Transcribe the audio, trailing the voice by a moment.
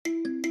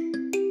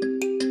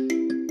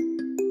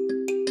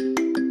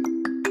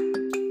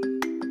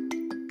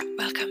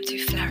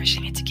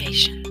Flourishing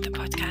Education, the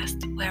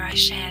podcast where I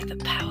share the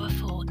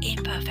powerful,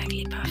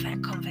 imperfectly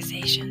perfect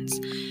conversations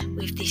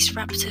with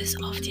disruptors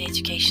of the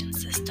education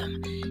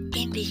system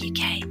in the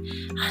UK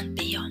and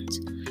beyond.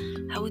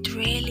 I would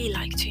really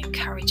like to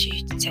encourage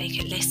you to take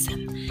a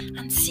listen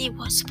and see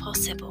what's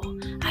possible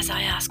as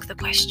I ask the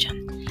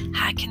question,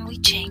 how can we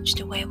change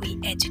the way we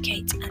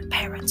educate and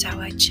parent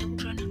our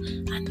children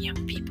and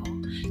young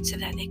people so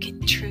that they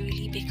can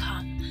truly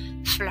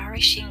become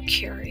flourishing,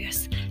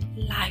 curious,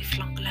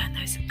 lifelong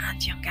learners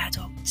and young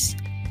adults.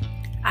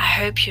 I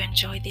hope you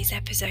enjoyed these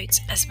episodes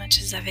as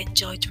much as I've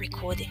enjoyed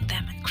recording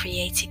them and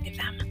creating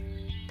them.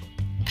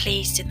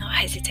 Please do not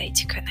hesitate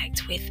to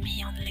connect with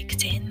me on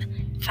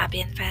LinkedIn,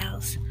 Fabienne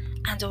Vels,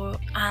 and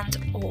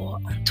or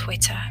on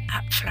Twitter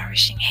at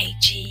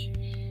FlourishingHG.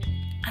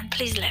 And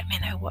please let me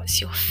know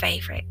what's your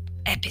favourite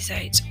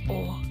episodes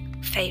or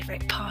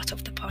favourite part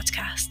of the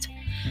podcast.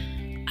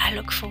 I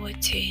look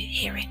forward to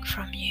hearing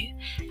from you,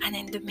 and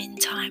in the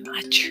meantime,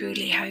 I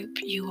truly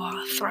hope you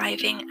are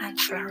thriving and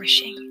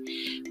flourishing.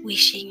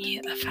 Wishing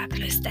you a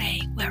fabulous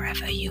day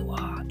wherever you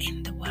are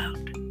in the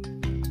world.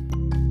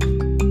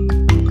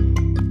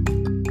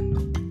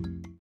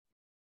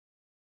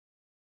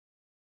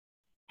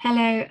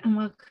 Hello and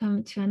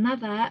welcome to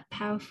another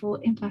powerful,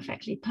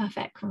 imperfectly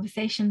perfect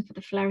conversation for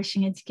the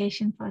Flourishing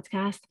Education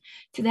podcast.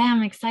 Today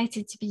I'm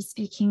excited to be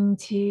speaking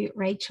to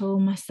Rachel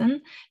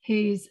Musson,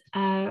 who's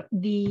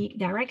the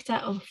director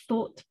of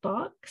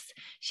ThoughtBox.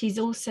 She's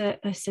also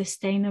a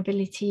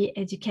sustainability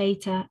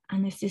educator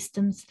and a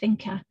systems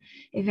thinker.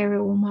 A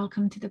very warm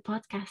welcome to the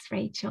podcast,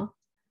 Rachel.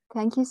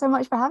 Thank you so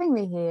much for having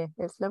me here.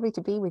 It's lovely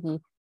to be with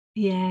you.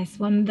 Yes,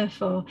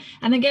 wonderful.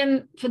 And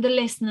again, for the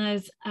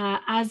listeners,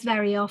 as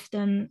very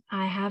often,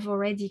 I have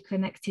already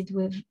connected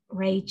with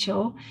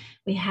Rachel.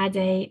 We had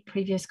a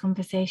previous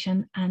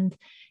conversation, and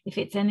if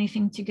it's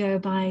anything to go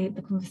by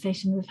the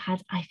conversation we've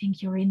had, I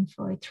think you're in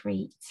for a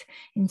treat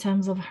in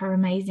terms of her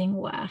amazing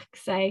work.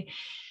 So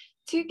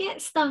to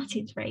get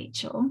started,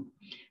 Rachel,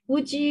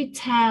 would you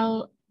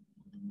tell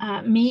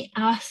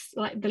us,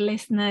 like the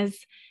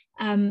listeners,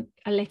 a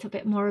little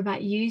bit more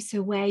about you,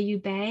 so where you're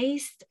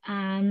based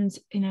and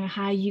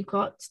how you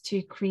got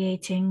to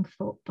creating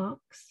ThoughtBox?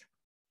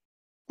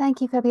 Thank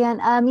you,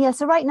 Fabienne.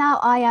 So right now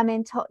I am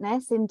in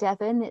Totnes in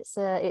Devon. It's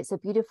a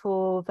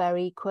beautiful,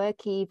 very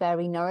quirky,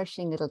 very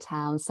nourishing little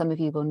town. Some of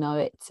you will know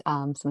it.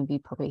 Some of you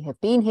probably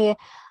have been here.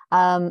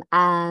 I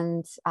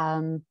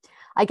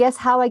guess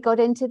how I got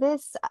into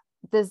this,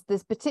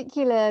 there's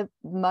particular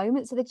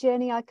moments of the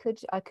journey I could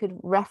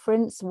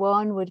reference.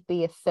 One would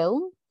be a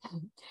film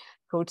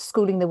called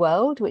Schooling the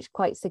World, which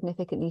quite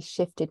significantly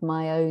shifted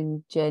my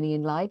own journey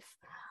in life.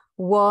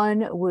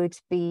 One would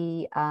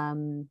be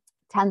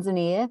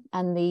Tanzania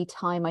and the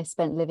time I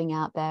spent living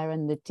out there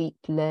and the deep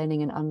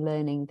learning and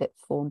unlearning that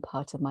formed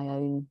part of my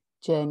own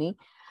journey.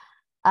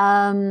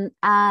 And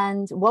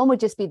one would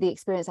just be the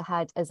experience I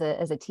had as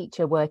a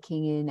teacher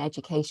working in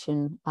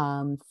education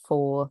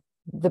for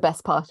the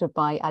best part of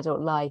my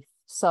adult life.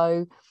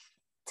 So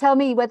tell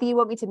me whether you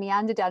want me to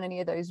meander down any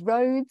of those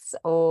roads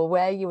or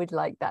where you would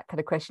like that kind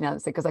of question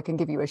answered, because I can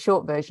give you a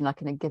short version, I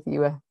can give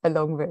you a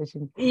long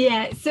version.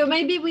 Yeah, so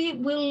maybe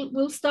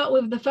we'll start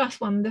with the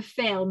first one, the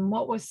film.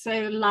 What was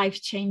so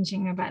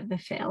life-changing about the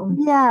film?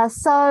 Yeah,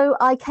 so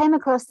I came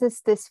across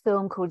this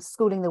film called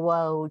Schooling the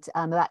World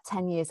about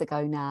 10 years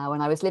ago now,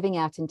 and I was living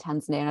out in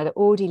Tanzania, and I'd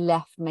already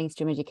left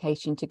mainstream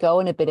education to go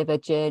on a bit of a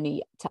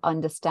journey to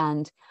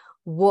understand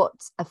what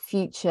a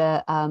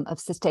future of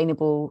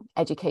sustainable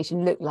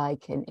education looked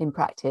like in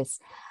practice.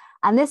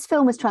 And this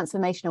film was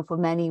transformational for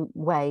many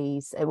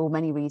ways, or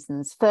many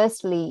reasons.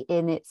 Firstly,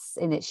 in its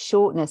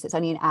shortness, it's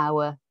only an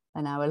hour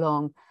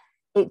long.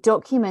 It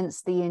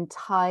documents the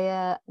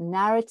entire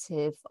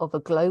narrative of a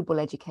global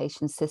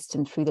education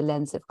system through the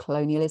lens of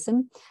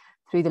colonialism,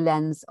 through the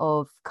lens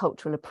of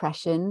cultural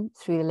oppression,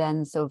 through the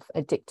lens of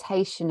a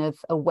dictation of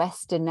a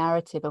Western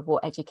narrative of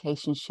what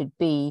education should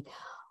be,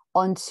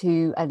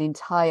 onto an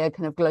entire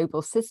kind of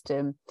global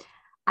system,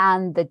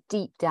 and the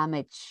deep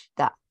damage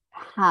that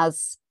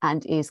has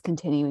and is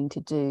continuing to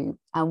do.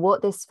 And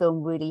what this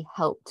film really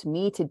helped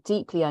me to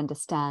deeply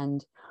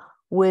understand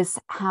was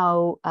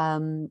how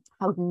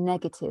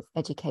negative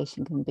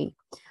education can be,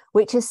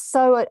 which is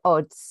so at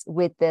odds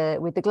with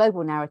the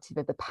global narrative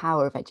of the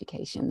power of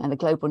education and the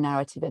global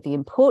narrative of the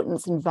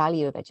importance and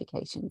value of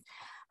education.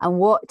 And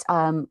what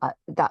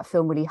that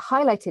film really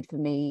highlighted for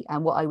me,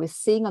 and what I was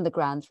seeing on the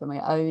ground from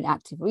my own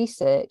active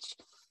research,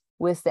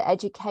 was that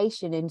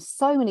education in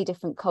so many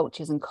different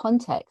cultures and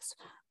contexts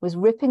was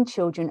ripping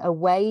children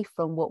away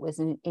from what was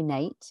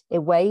innate,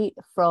 away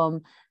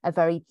from a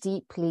very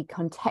deeply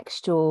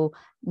contextual,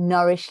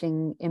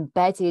 nourishing,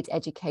 embedded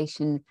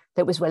education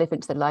that was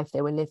relevant to the life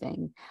they were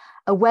living,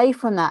 away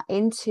from that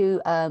into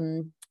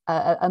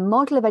a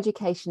model of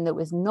education that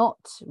was not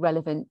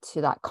relevant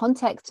to that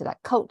context, to that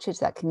culture, to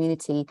that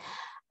community,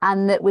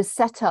 and that was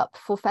set up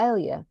for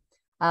failure.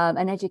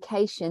 An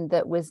education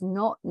that was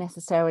not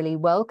necessarily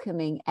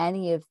welcoming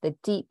any of the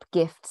deep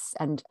gifts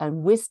and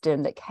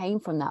wisdom that came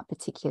from that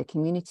particular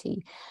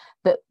community,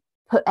 but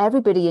put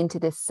everybody into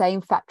this same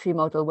factory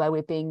model where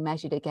we're being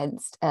measured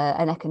against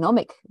an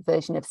economic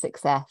version of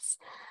success.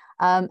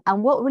 And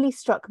what really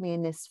struck me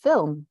in this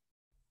film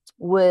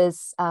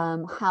was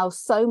how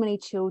so many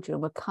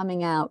children were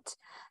coming out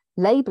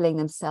labeling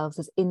themselves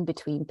as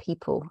in-between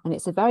people. And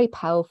it's a very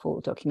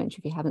powerful documentary.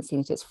 If you haven't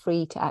seen it, it's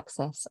free to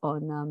access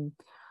on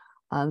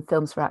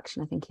Films for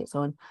Action, I think it's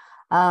on.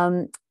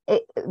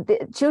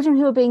 The children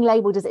who are being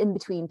labelled as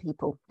in-between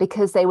people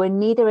because they were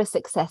neither a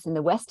success in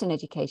the Western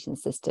education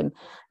system,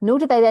 nor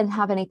did they then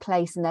have any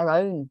place in their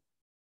own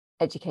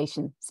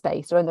education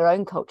space or in their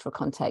own cultural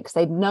context.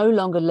 They'd no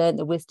longer learned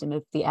the wisdom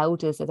of the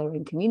elders of their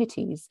own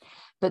communities,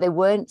 but they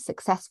weren't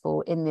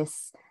successful in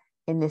this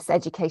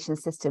education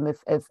system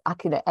of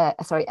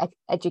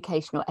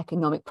educational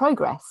economic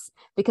progress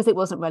because it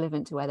wasn't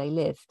relevant to where they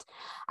lived.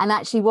 And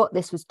actually what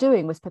this was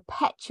doing was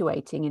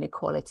perpetuating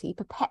inequality,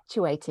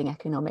 perpetuating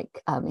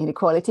economic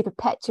inequality,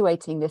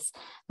 perpetuating this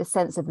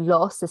sense of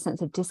loss, the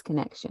sense of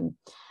disconnection.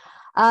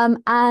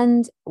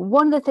 And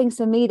one of the things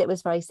for me that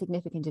was very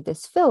significant of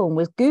this film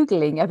was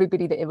Googling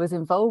everybody that was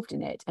involved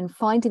in it and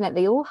finding that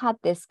they all had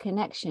this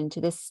connection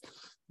to this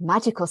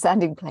magical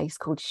sounding place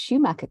called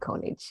Schumacher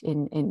College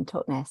in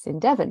Totnes in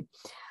Devon.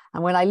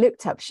 And when I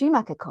looked up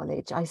Schumacher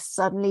College, I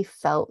suddenly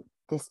felt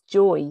this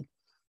joy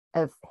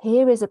of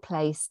here is a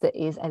place that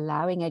is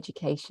allowing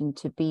education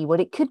to be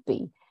what it could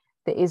be,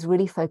 that is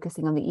really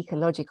focusing on the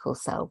ecological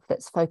self,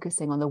 that's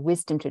focusing on the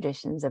wisdom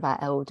traditions of our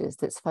elders,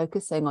 that's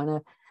focusing on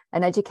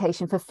an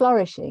education for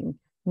flourishing,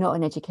 not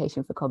an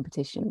education for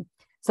competition.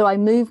 So I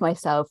moved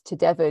myself to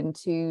Devon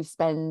to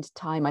spend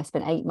time. I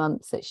spent 8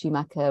 months at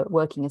Schumacher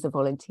working as a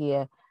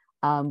volunteer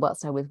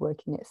whilst I was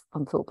working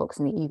on Thoughtbox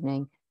in the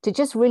evening, to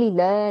just really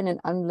learn and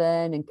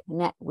unlearn and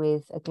connect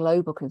with a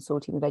global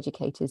consortium of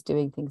educators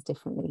doing things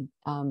differently.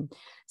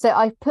 So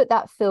I put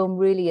that film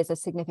really as a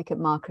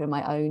significant marker in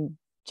my own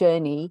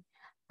journey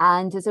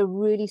and as a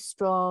really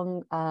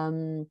strong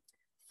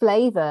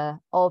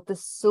flavour of the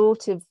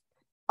sort of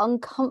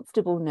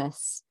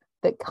uncomfortableness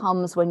that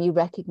comes when you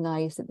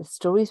recognise that the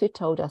stories we've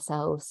told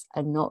ourselves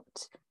are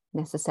not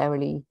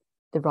necessarily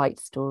the right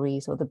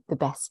stories or the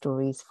best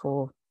stories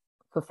for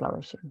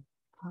flourishing.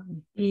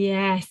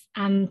 Yes,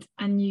 and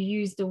you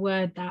used the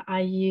word that I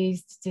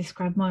used to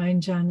describe my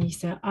own journey,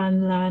 so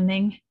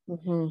unlearning.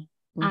 Mm-hmm.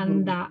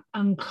 And that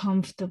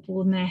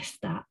uncomfortableness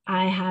that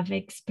I have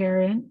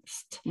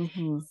experienced.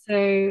 Mm-hmm.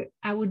 So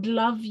I would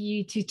love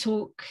you to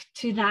talk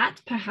to that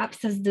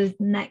perhaps as the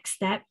next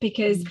step,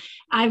 because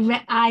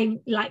I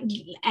like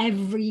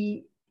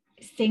every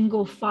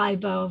single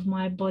fiber of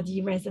my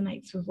body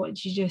resonates with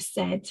what you just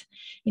said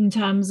in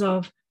terms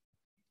of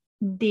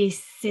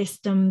this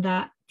system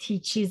that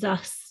teaches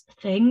us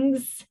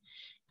things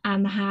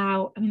and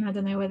how, I mean, I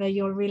don't know whether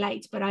you'll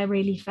relate, but I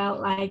really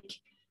felt like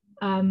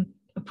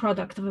a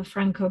product of a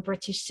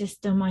Franco-British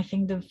system. I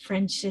think the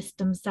French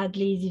system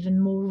sadly is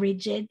even more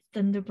rigid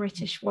than the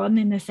British one,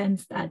 in the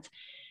sense that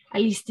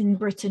at least in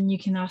Britain you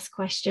can ask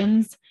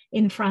questions.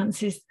 In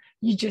France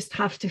you just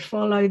have to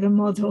follow the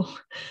model,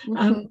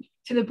 to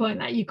the point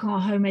that you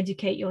can't home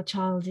educate your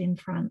child in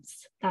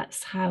France.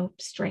 That's how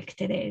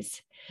strict it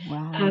is.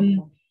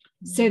 Wow.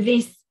 So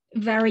this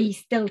very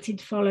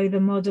stilted follow the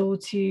model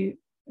to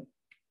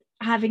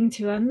having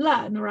to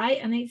unlearn, right?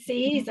 And it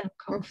is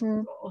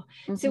uncomfortable.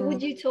 So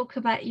would you talk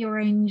about your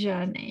own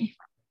journey?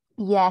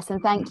 Yes,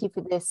 and thank you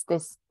for this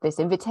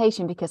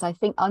invitation, because I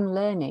think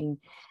unlearning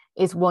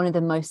is one of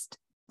the most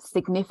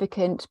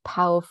significant,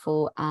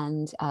 powerful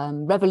and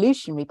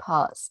revolutionary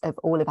parts of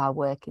all of our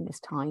work in this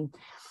time,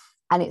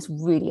 and it's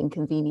really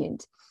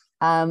inconvenient.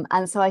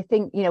 And so I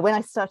think, you know, when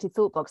I started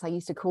Thoughtbox, I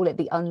used to call it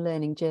the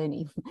unlearning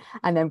journey,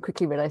 and then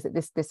quickly realized that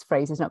this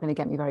phrase is not going to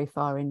get me very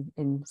far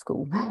in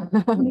school.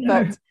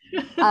 But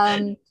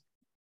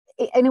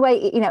in a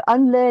way, you know,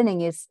 unlearning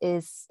is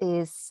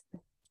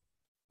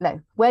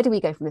no, where do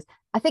we go from this?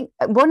 I think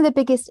one of the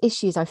biggest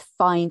issues I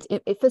find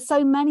for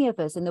so many of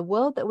us in the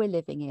world that we're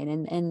living in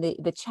and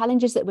the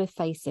challenges that we're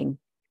facing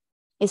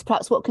is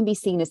perhaps what can be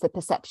seen as the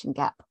perception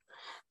gap,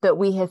 that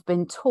we have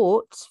been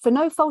taught, for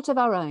no fault of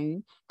our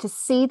own, to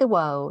see the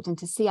world and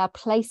to see our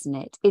place in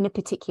it in a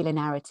particular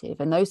narrative.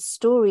 And those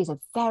stories are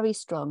very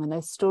strong, and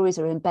those stories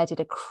are embedded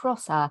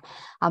across our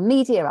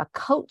media, our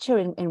culture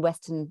in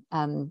Western,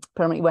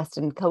 primarily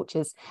Western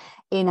cultures,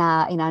 in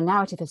our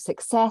narrative of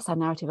success, our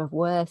narrative of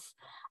worth.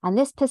 And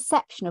this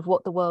perception of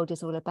what the world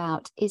is all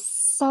about is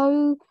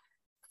so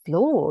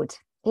flawed.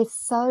 It's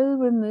so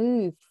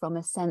removed from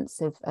a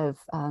sense of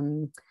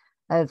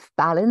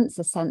balance,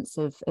 a sense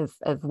of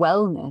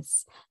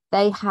wellness.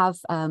 They have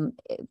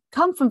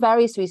come from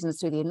various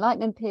reasons through the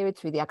Enlightenment period,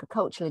 through the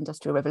agricultural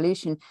industrial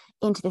revolution,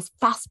 into this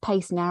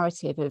fast-paced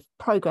narrative of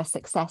progress,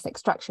 success,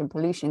 extraction,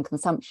 pollution,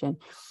 consumption,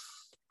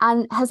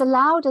 and has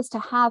allowed us to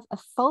have a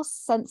false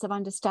sense of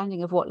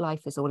understanding of what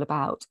life is all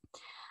about.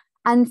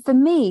 And for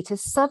me to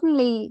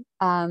suddenly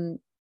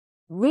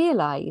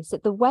realize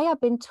that the way I've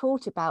been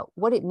taught about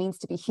what it means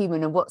to be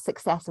human and what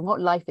success and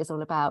what life is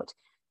all about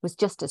was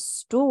just a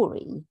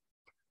story,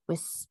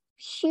 was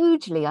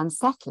hugely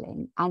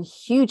unsettling and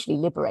hugely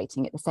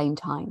liberating at the same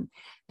time,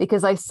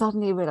 because I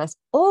suddenly realized,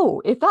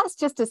 oh, if that's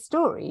just a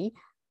story,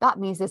 that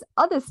means there's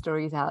other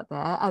stories out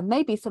there, and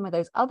maybe some of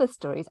those other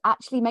stories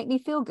actually make me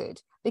feel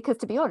good. Because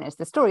to be honest,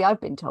 the story I've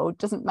been told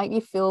doesn't make me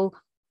feel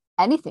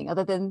anything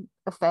other than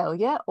a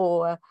failure,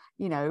 or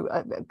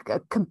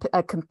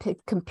a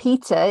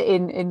competitor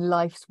in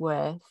life's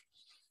worth.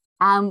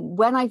 And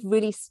when I've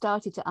really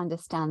started to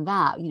understand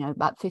that,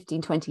 about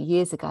 15, 20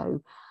 years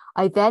ago,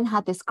 I then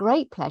had this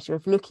great pleasure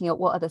of looking at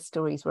what other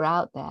stories were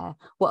out there,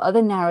 what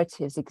other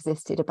narratives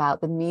existed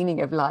about the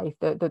meaning of life,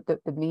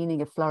 the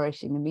meaning of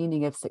flourishing, the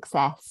meaning of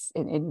success,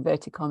 in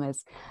inverted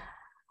commas.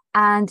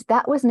 And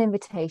that was an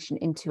invitation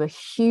into a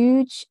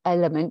huge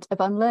element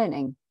of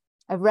unlearning,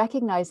 of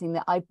recognizing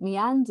that I've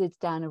meandered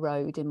down a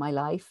road in my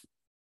life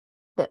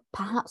that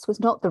perhaps was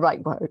not the right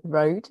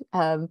road.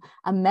 And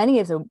many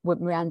of them were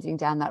meandering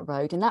down that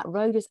road. And that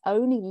road is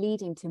only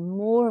leading to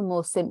more and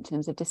more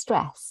symptoms of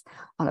distress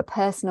on a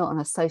personal, on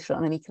a social,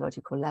 on an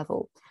ecological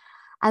level.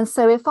 And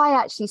so if I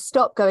actually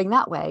stopped going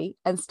that way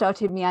and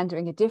started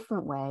meandering a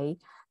different way,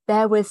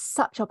 there was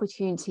such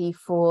opportunity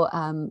for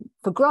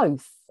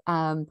growth.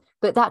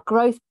 But that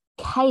growth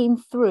came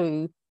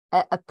through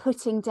a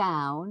putting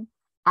down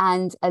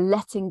and a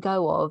letting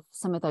go of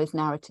some of those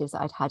narratives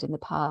that I'd had in the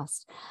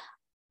past.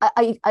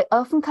 I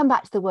often come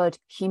back to the word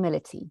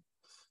humility.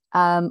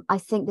 I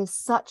think there's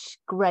such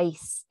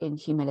grace in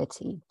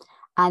humility,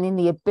 and in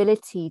the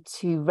ability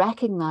to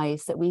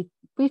recognize that we've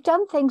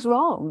done things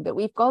wrong, that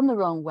we've gone the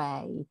wrong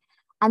way,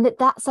 and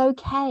that's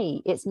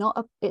okay. It's not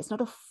a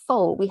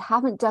fault. We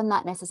haven't done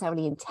that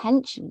necessarily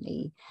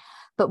intentionally,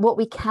 but what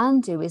we can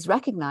do is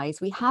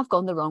recognize we have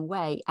gone the wrong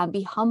way and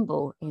be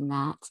humble in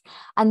that,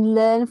 and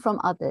learn from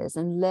others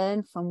and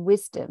learn from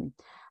wisdom.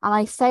 And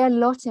I say a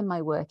lot in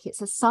my work,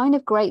 it's a sign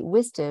of great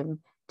wisdom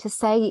to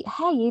say,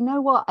 hey, you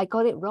know what? I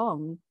got it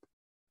wrong.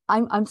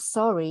 I'm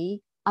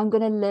sorry. I'm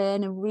going to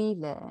learn and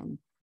relearn.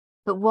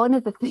 But one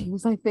of the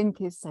things I think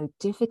is so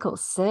difficult,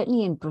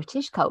 certainly in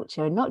British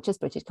culture, and not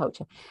just British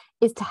culture,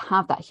 is to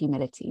have that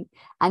humility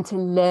and to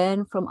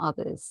learn from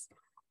others.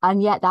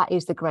 And yet that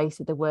is the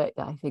grace of the work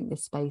that I think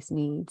this space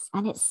needs.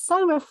 And it's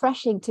so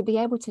refreshing to be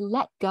able to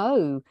let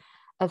go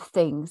of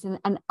things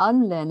and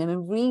unlearn them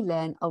and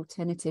relearn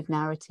alternative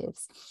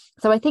narratives.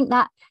 So I think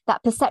that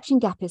perception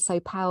gap is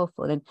so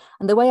powerful. And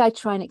the way I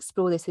try and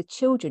explore this with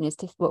children is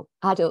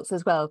adults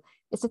as well,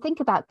 is to think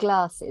about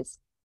glasses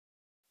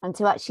and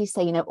to actually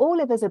say,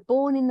 all of us are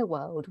born in the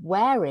world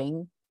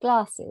wearing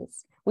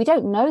glasses. We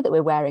don't know that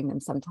we're wearing them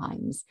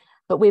sometimes,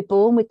 but we're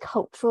born with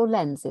cultural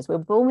lenses. We're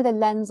born with a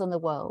lens on the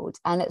world.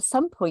 And at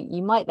some point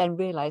you might then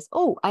realize,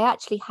 oh, I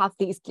actually have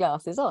these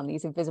glasses on,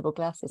 these invisible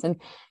glasses. And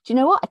do you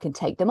know what? I can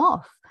take them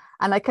off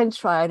and I can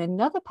try on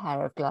another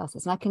pair of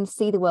glasses and I can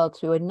see the world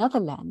through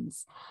another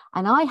lens.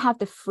 And I have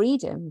the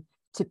freedom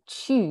to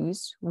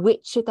choose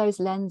which of those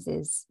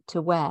lenses to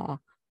wear.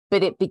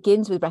 But it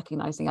begins with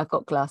recognizing I've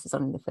got glasses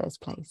on in the first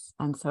place.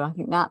 And so I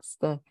think that's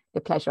the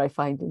pleasure I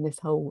find in this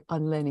whole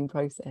unlearning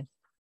process.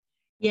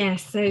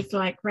 Yes, so it's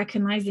like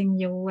recognizing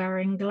you're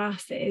wearing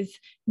glasses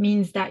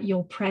means that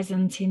you're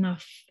present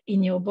enough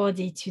in your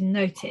body to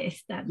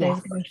notice that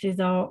those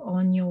glasses are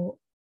on your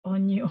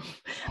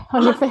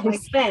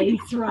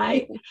face,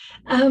 right?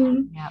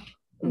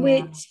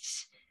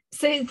 Which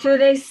so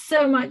there's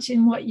so much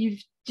in what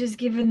you've just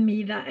given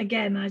me that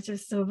again I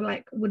just sort of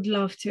like would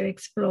love to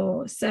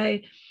explore. So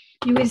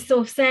you were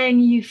sort of saying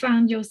you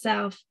found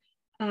yourself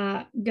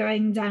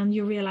going down,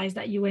 you realized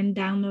that you went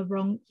down the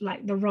wrong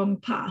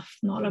path,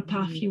 not a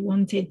path you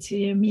wanted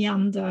to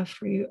meander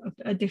through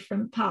a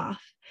different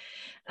path.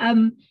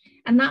 And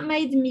that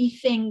made me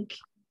think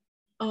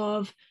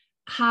of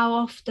how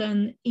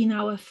often in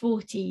our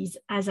 40s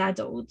as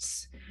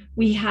adults,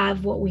 we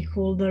have what we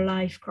call the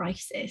life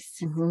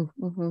crisis.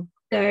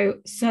 So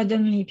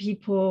suddenly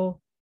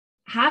people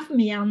have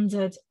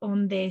meandered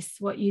on this,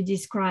 what you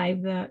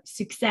describe,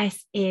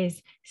 success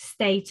is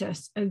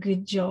status, a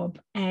good job,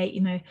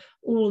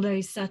 all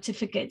those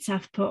certificates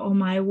I've put on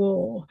my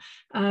wall,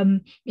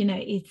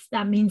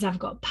 that means I've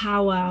got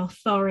power,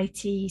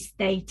 authority,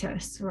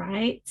 status,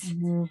 right?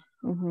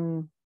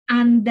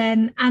 And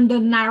the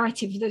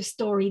narrative, the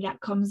story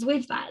that comes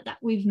with that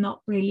we've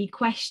not really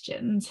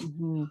questioned.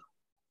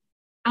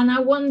 And I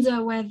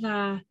wonder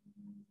whether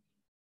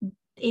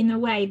in a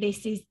way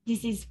this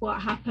is what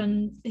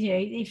happened,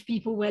 if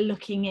people were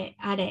looking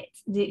at it,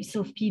 the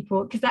sort of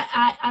people, because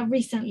I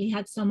recently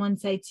had someone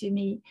say to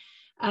me,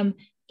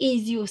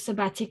 is your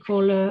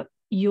sabbatical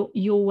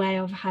your way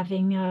of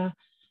having a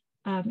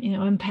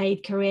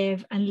unpaid career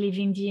and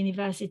leaving the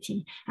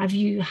university? Have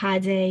you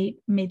had a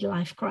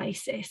midlife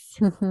crisis?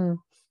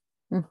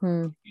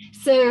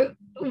 So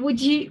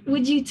would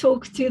you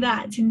talk to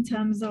that in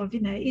terms of,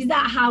 is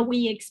that how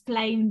we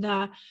explain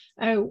because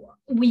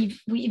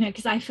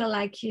I feel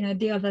like,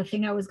 the other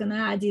thing I was going to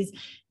add is,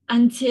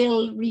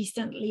 until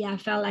recently I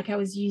felt like I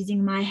was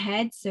using my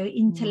head, so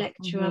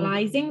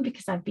intellectualizing,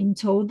 because I've been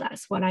told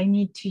that's what I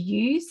need to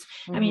use.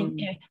 I mean,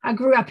 I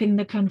grew up in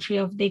the country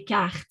of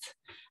Descartes.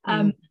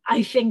 I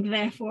I think,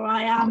 therefore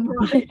I am,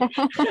 right?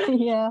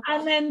 Yeah.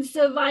 And then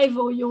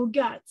survival, your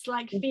guts,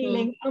 like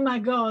feeling, oh my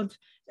God,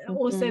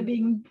 also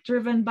being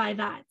driven by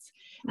that.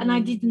 And I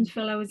didn't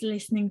feel I was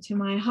listening to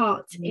my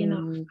heart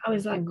enough. I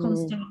was like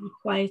constantly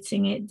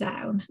quieting it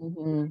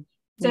down.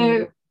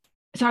 So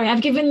sorry,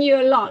 I've given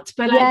you a lot,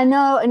 but yeah,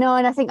 no,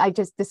 and I think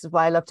this is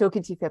why I love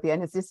talking to you, Phoebe,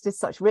 and there's just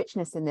such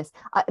richness in this.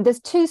 There's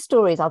two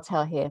stories I'll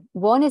tell here.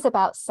 One is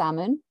about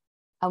salmon,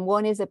 and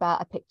one is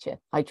about a picture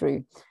I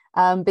drew,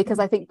 because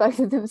I think both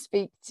of them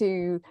speak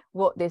to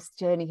what this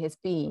journey has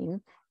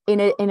been in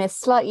a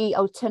slightly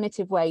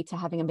alternative way to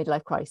having a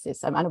midlife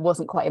crisis. And I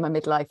wasn't quite in my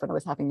midlife when I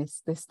was having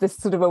this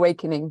sort of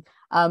awakening,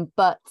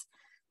 but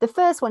the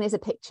first one is a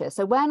picture.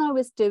 So when I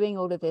was doing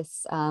all of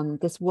this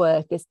this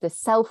work, this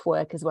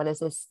self-work, as well as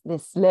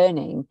this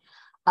learning,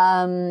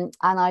 and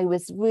I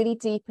was really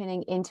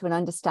deepening into an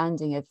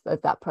understanding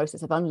of that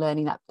process of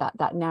unlearning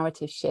that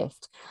narrative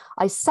shift,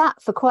 I sat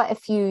for quite a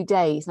few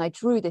days and I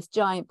drew this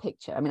giant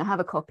picture. I mean, I have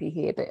a copy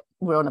here, but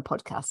we're on a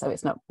podcast, so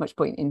it's not much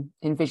point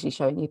in visually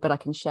showing you, but I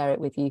can share it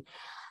with you.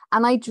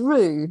 And I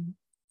drew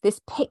this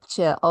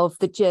picture of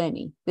the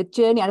journey,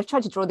 and I've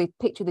tried to draw the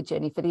picture of the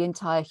journey for the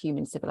entire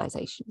human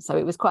civilization. So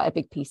it was quite a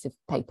big piece of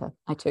paper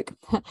I took.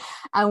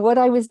 And what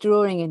I was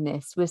drawing in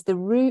this was the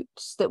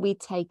routes that we'd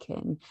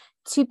taken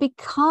to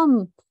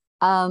become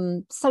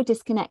so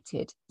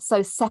disconnected,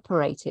 so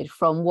separated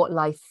from what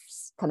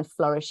life's kind of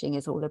flourishing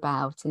is all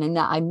about. And in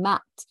that, I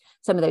mapped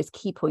some of those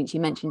key points. You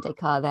mentioned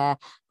Descartes there.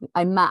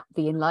 I mapped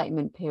the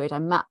Enlightenment period. I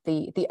mapped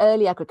the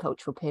early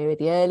agricultural period,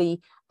 the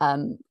early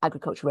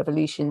agricultural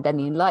revolution, then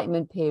the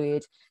Enlightenment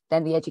period,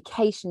 then the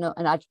educational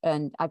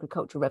and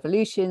agricultural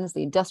revolutions,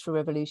 the industrial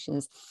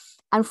revolutions.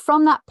 And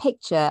from that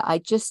picture, I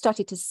just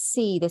started to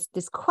see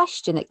this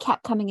question that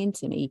kept coming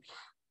into me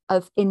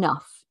of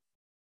enough.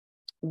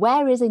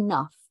 Where is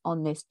enough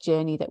on this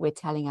journey that we're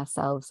telling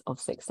ourselves of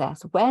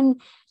success? When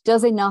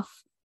does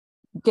enough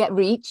get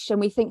reached and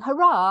we think,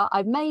 hurrah,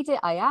 I've made it,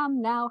 I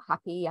am now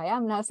happy, I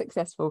am now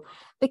successful?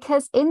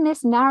 Because in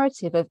this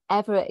narrative of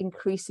ever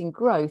increasing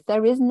growth,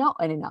 there is not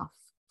an enough.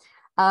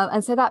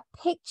 And so that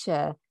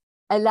picture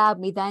allowed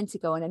me then to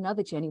go on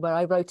another journey where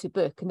I wrote a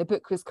book, and the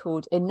book was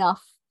called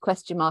Enough ?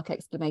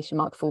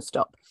 Full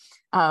stop.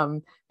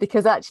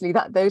 Because actually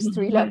those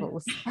three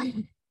levels.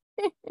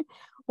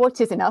 What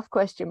is enough ?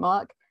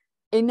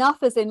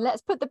 Enough as in,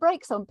 let's put the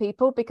brakes on,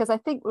 people, because I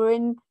think we're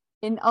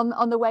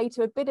on the way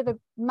to a bit of a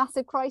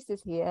massive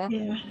crisis here.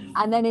 Yeah.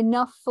 And then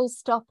enough, full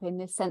stop, in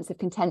this sense of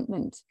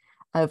contentment,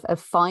 of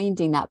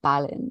finding that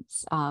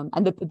balance.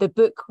 And the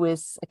book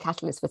was a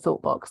catalyst for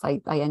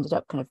Thoughtbox. I ended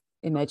up kind of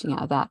emerging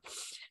out of that.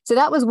 So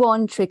that was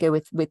one trigger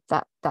with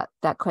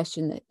that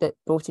question that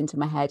brought into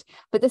my head.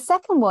 But the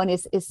second one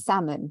is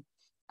salmon.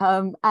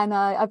 And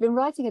I've been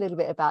writing a little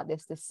bit about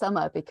this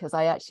summer, because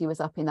I actually was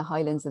up in the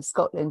Highlands of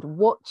Scotland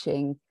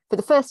watching, for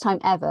the first time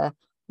ever,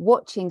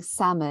 watching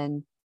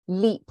salmon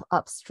leap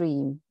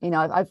upstream. You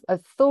know,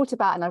 I've thought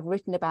about and I've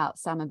written about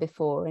salmon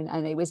before,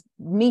 and it was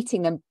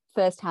meeting them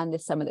firsthand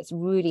this summer that's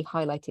really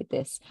highlighted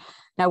this.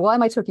 Now, why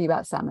am I talking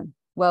about salmon?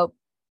 Well,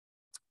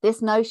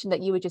 this notion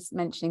that you were just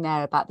mentioning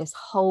there about this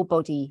whole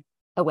body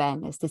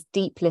awareness, this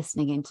deep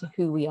listening into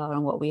who we are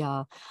and what we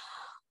are.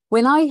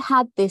 When I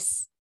had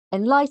this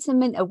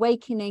enlightenment,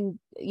 awakening,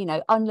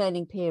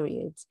 unlearning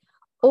period,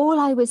 all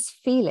I was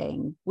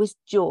feeling was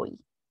joy.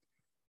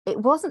 It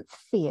wasn't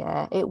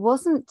fear, it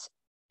wasn't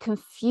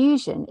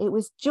confusion, it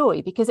was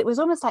joy, because it was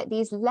almost like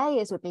these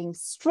layers were being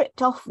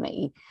stripped off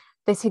me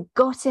that had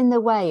got in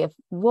the way of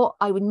what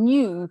I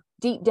knew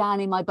deep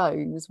down in my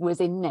bones was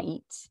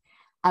innate,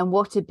 and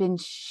what had been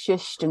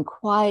shushed and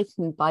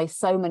quietened by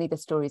so many of the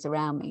stories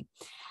around me.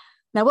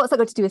 Now, what's that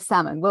got to do with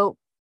salmon? Well,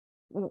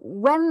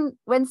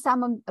 when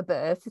salmon are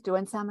birthed, or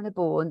when salmon are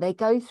born, they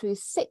go through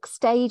 6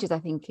 stages, I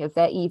think, of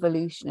their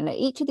evolution. And at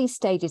each of these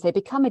stages, they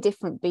become a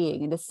different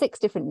being. And there's 6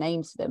 different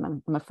names for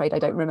them. I'm afraid I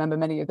don't remember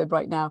many of them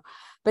right now.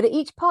 But at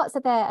each parts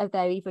of their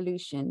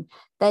evolution,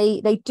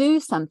 they do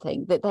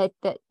something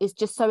that is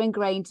just so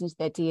ingrained into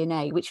their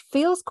DNA, which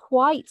feels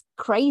quite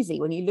crazy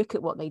when you look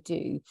at what they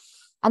do.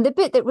 And the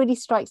bit that really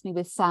strikes me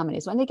with salmon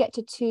is when they get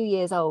to 2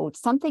 years old,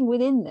 something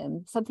within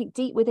them, something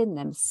deep within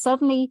them,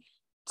 suddenly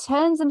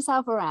turns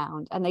themselves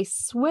around, and they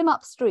swim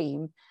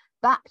upstream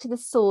back to the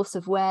source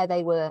of where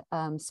they were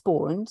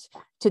spawned,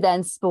 to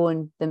then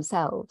spawn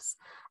themselves.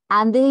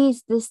 And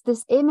this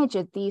image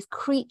of these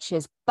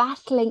creatures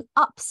battling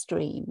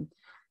upstream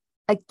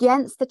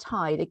against the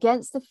tide,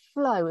 against the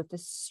flow of the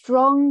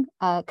strong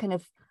kind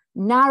of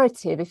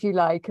narrative, if you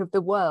like, of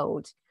the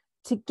world,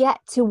 to get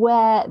to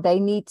where they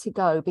need to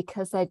go,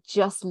 because they're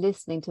just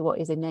listening to what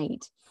is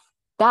innate.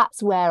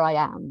 That's where I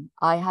am.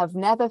 I have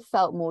never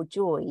felt more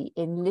joy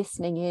in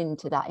listening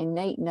into that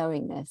innate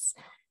knowingness,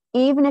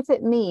 even if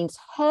it means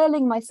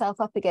hurling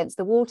myself up against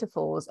the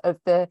waterfalls of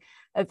the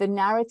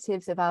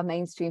narratives of our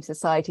mainstream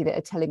society that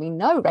are telling me,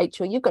 no,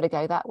 Rachel, you've got to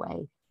go that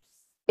way.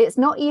 It's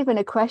not even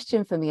a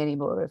question for me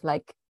anymore of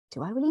like,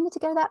 do I really need to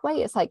go that way?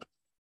 It's like,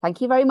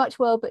 thank you very much,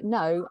 world, but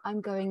no, I'm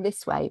going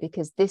this way,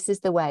 because this is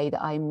the way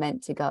that I'm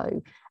meant to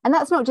go. And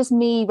that's not just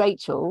me,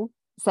 Rachel,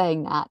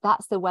 saying that.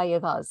 That's the way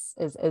of us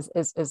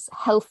as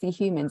healthy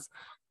humans,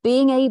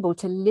 being able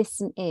to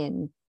listen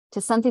in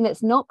to something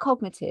that's not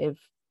cognitive.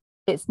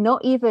 It's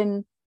not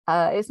even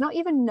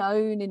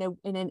known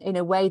in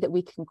a way that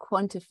we can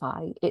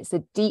quantify. It's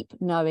a deep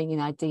knowing in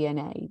our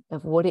DNA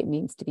of what it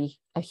means to be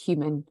a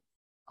human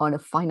on a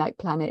finite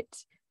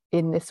planet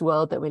in this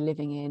world that we're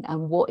living in,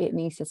 and what it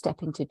means to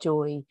step into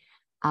joy.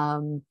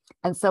 And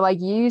so I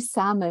use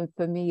salmon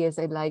for me as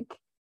a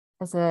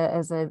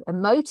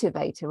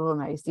motivator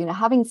almost,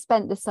 having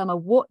spent the summer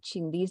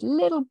watching these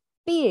little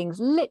beings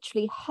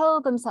literally hurl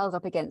themselves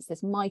up against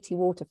this mighty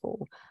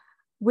waterfall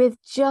with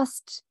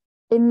just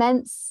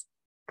immense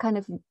kind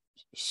of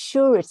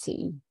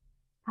surety.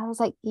 I was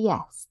like,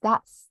 yes,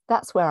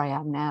 that's where I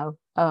am now.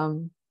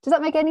 Does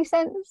that make any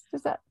sense?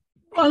 Does that?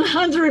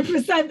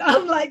 100%.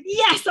 I'm like,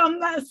 yes, I'm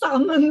that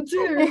salmon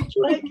too.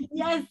 Like,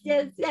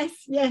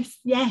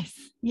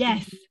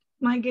 yes.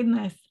 My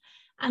goodness.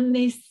 And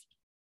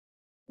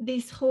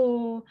this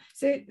whole,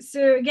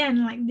 so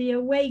again, like the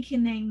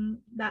awakening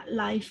that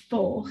life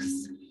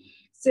force.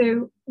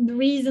 So the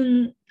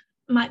reason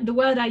the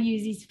word I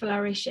use is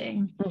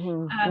flourishing,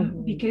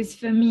 because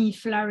for me,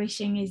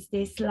 flourishing is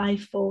this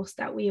life force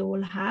that we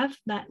all have,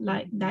 that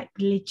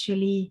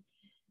literally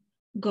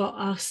got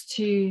us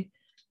to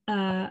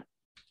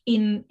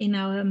in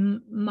our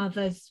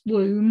mother's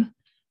womb,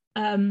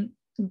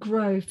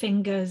 grow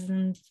fingers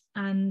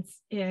and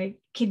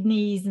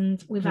kidneys,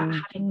 and without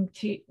having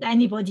to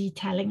anybody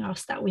telling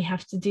us that we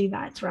have to do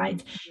that,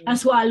 right?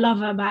 That's what I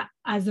love about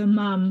as a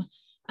mum,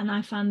 and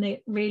I found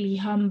it really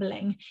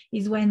humbling,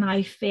 is when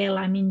I feel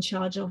I'm in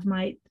charge of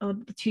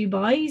the two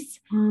boys.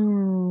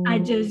 I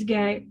just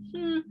go,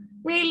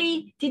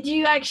 really? Did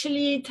you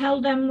actually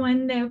tell them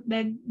when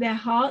their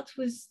heart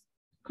was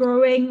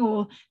growing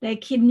or their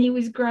kidney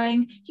was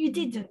growing? You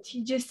didn't.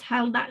 You just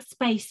held that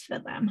space for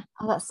them.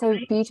 Oh, that's so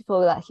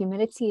beautiful, that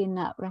humility and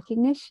that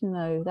recognition,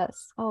 though.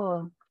 That's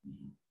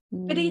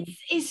but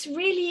it's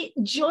really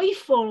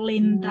joyful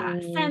in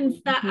that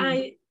sense, that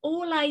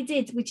all I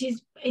did, which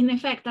is in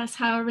effect, that's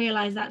how I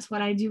realized that's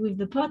what I do with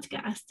the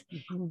podcast.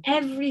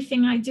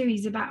 Everything I do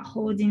is about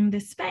holding the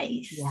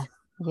space.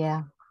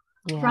 Yeah.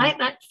 Right,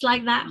 that's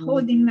like that,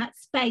 holding that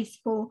space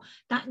for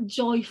that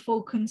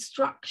joyful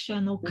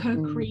construction or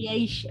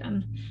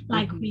co-creation,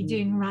 like we're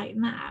doing right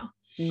now.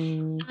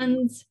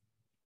 And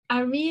I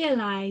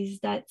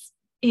realized that,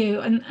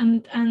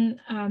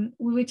 and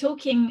we were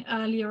talking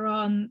earlier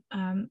on,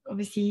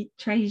 obviously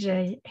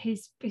Treasure,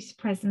 who's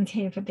present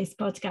here for this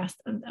podcast,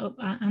 and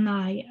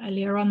I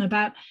earlier on,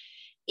 about,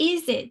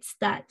 is it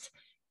that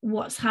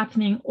what's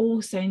happening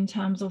also in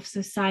terms of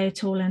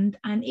societal and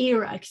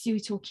era, because you were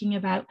talking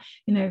about,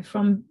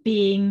 from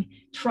being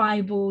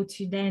tribal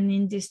to then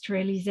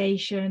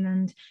industrialization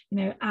and,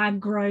 our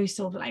growth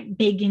of like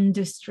big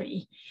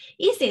industry.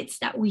 Is it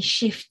that we're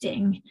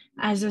shifting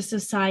as a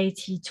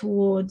society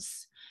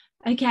towards,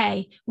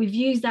 okay, we've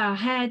used our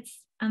heads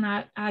and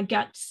our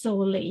guts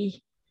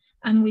solely,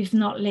 and we've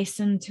not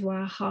listened to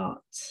our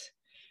heart,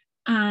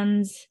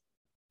 and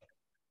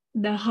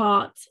the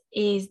heart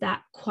is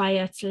that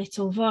quiet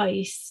little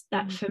voice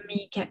that for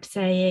me kept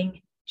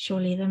saying,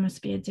 surely there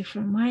must be a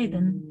different way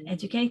than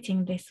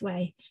educating this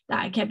way, that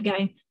I kept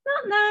going,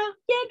 not now,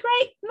 yeah,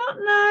 great, not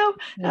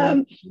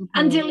now,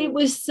 until it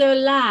was so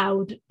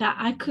loud that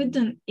I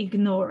couldn't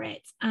ignore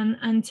it, and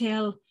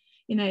until,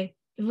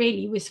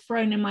 really was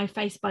thrown in my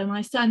face by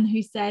my son,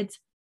 who said,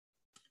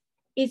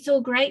 it's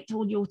all great,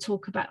 all your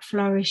talk about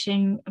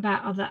flourishing,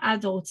 about other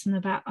adults and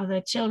about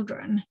other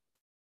children,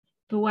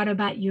 but what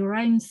about your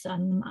own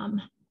son,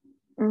 Mum?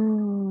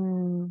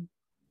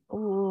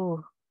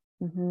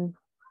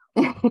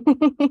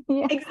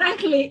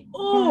 Exactly.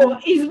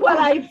 Is what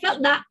I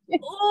felt. That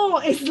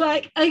it's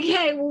like,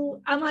 okay,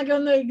 well, am I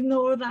going to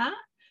ignore that?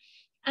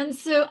 And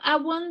so I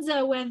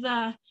wonder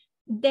whether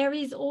there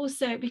is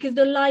also, because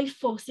the life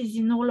force is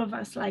in all of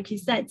us, like you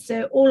said,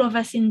 so all of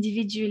us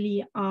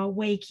individually are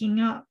waking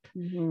up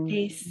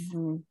this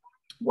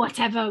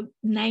whatever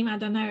name, I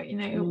don't know,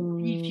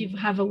 if you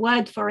have a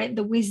word for it,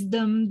 the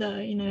wisdom,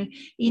 the,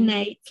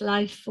 innate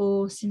life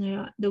force,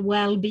 the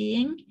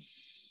well-being,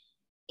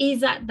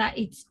 is that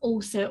it's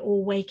also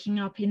all waking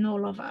up in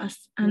all of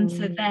us. And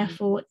so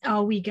therefore,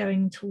 are we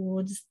going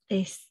towards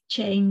this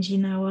change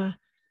in our,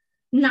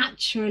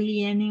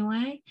 naturally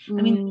anyway? I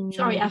mean,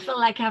 sorry, I feel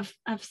like I've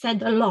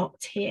said a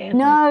lot here.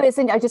 No, it's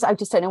I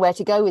just don't know where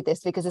to go with this,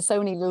 because there's so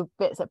many little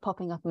bits that are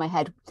popping up in my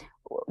head.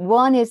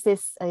 One is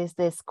this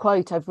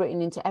quote I've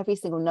written into every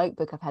single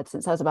notebook I've had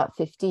since I was about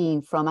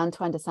 15, from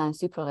Antoine de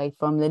Saint-Exupéry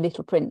from The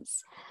Little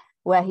Prince,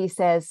 where he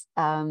says,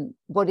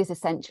 what is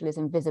essential is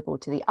invisible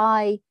to the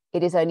eye.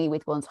 It is only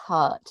with one's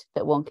heart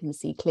that one can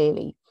see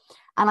clearly.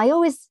 And I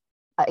was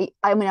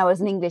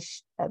an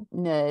English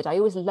nerd. I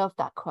always loved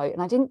that quote,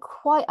 and I didn't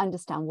quite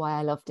understand why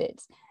I loved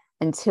it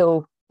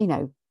until,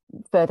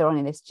 further on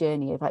in this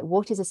journey of like,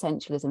 what is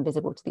essential is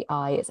invisible to the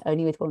eye. It's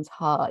only with one's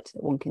heart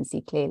that one can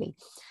see clearly.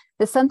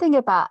 There's something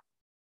about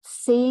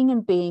seeing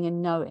and being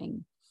and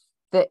knowing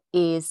that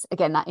is,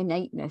 again, that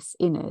innateness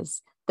in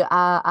us that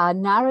our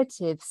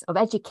narratives of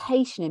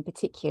education in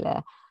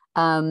particular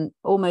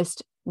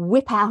almost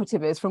whip out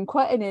of us from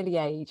quite an early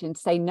age and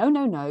say, no,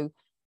 no, no,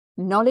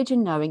 knowledge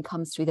and knowing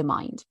comes through the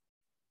mind.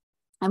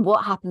 And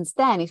what happens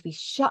then is we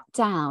shut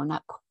down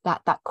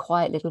that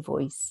quiet little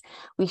voice.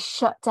 We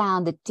shut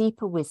down the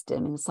deeper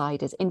wisdom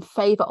inside us in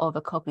favor of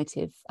a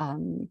cognitive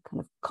kind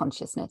of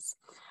consciousness.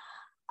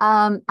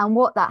 And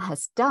what that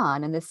has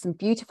done, and there's some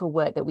beautiful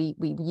work that we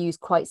use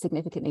quite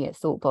significantly at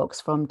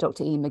ThoughtBox from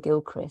Dr. Ian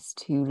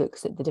McGilchrist, who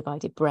looks at the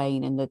divided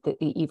brain and the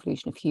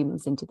evolution of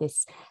humans into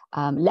this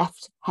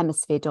left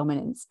hemisphere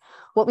dominance.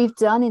 What we've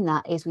done in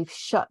that is we've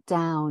shut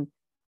down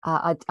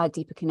our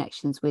deeper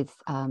connections with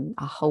our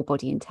whole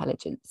body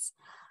intelligence.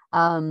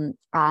 And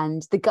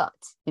the gut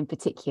in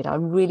particular.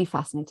 I'm really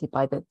fascinated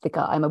by the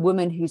gut. I'm a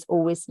woman who's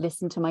always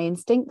listened to my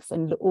instincts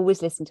and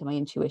always listened to my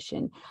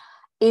intuition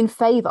in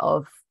favor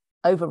of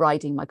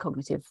overriding my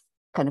cognitive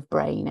kind of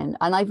brain, and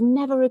I've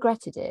never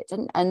regretted it,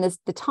 and there's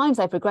the times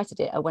I've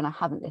regretted it are when I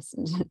haven't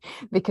listened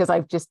because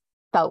I've just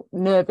felt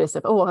nervous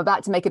of, I'm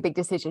about to make a big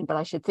decision, but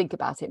I should think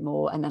about it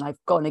more, and then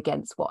I've gone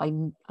against what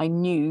I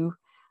knew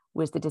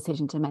was the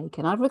decision to make,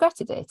 and I've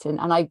regretted it. And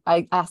I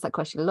ask that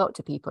question a lot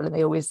to people, and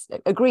they always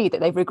agree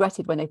that they've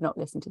regretted when they've not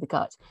listened to the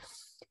gut.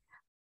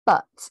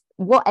 But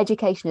what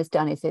education has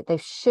done is that they've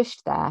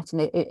shushed that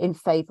and in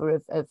favor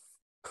of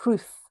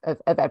proof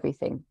of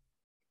everything.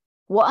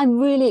 What I'm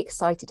really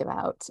excited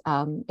about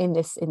in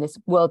this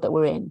world that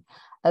we're in,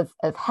 of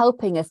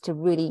helping us to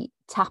really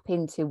tap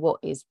into what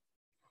is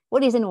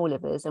in all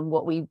of us and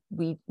what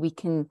we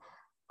can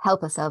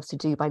help ourselves to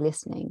do by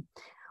listening.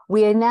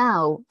 We are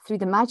now, through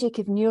the magic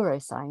of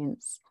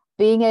neuroscience,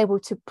 being able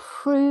to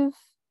prove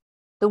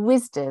the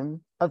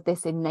wisdom of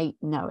this innate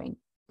knowing.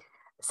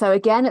 So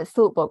again, at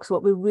ThoughtBox,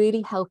 what we're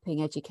really helping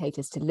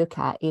educators to look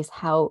at is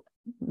how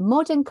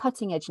modern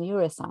cutting-edge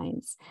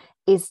neuroscience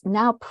is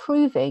now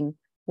proving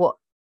what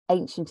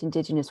ancient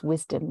indigenous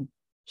wisdom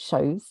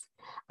shows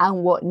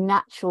and what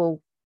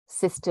natural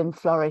system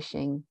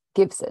flourishing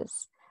gives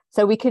us.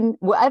 So we can,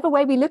 whatever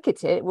way we look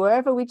at it,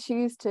 wherever we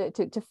choose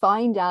to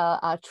find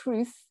our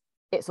truth,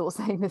 it's all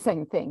saying the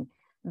same thing,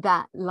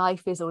 that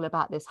life is all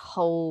about this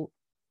whole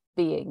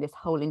being, this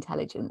whole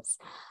intelligence.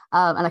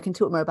 And I can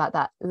talk more about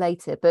that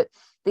later. But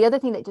the other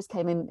thing that just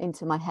came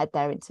into my head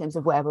there in terms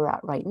of where we're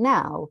at right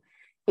now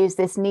is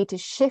this need to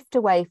shift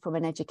away from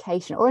an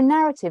education or a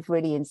narrative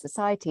really in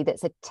society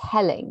that's a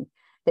telling,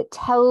 that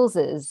tells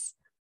us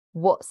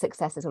what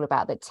success is all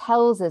about, that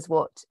tells us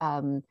what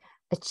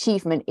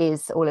achievement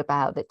is all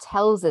about, that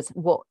tells us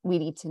what we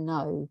need to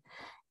know,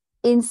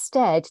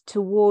 instead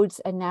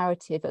towards a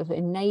narrative of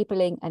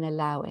enabling and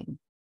allowing.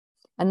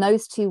 And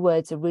those two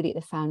words are really at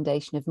the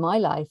foundation of my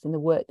life and the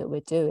work that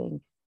we're doing,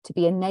 to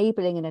be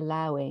enabling and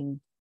allowing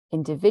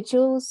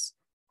individuals,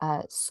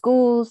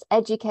 schools,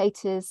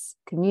 educators,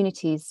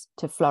 communities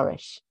to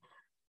flourish.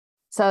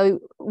 So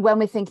when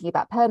we're thinking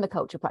about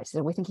permaculture practices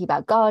and we're thinking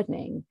about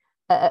gardening,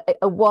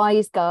 a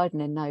wise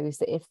gardener knows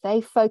that if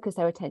they focus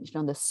their attention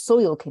on the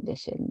soil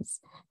conditions,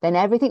 then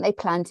everything they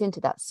plant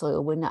into that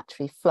soil will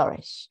naturally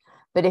flourish.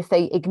 But if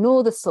they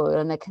ignore the soil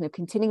and they're kind of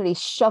continually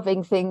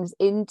shoving things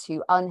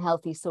into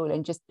unhealthy soil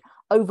and just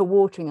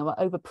overwatering them or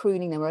over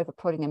pruning them or over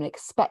prodding them and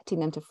expecting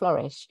them to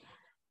flourish,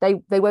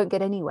 they won't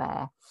get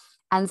anywhere.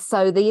 And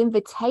so the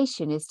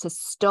invitation is to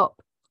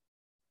stop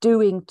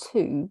doing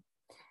to,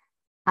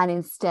 and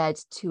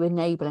instead to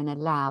enable and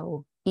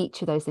allow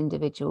each of those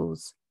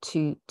individuals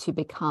to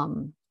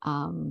become.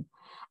 And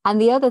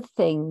the other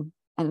thing,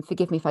 and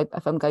forgive me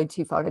if I'm going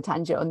too far on a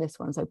tangent on this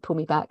one, so pull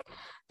me back.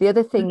 The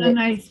other thing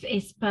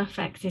it's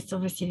perfect. It's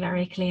obviously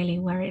very clearly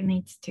where it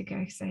needs to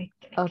go. So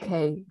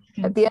okay.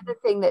 The other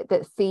thing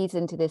that feeds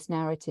into this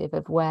narrative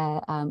of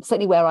where,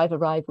 certainly where I've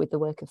arrived with the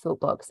work of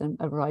ThoughtBox and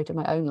I've arrived in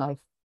my own life,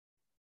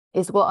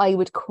 is what I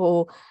would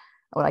call,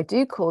 or I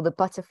do call, the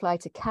butterfly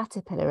to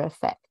caterpillar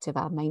effect of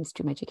our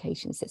mainstream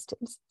education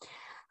systems.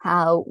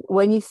 How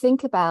when you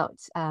think about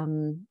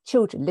little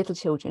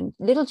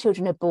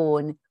children are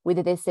born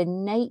with this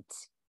innate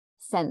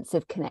sense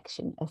of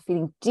connection, of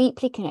feeling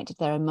deeply connected to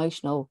their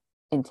emotional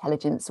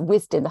intelligence,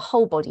 wisdom, the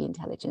whole body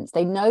intelligence.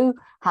 They know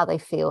how they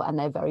feel and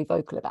they're very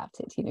vocal about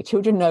it. You know,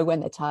 children know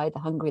when they're tired,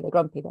 they're hungry, they're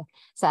grumpy, they're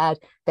sad,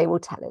 they will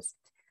tell us.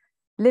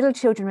 Little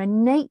children are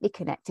innately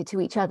connected to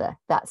each other,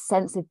 that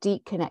sense of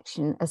deep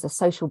connection as a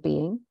social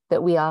being,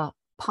 that we are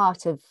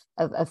part of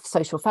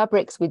social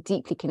fabrics, we're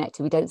deeply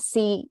connected, we don't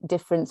see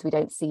difference, we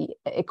don't see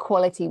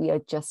equality, we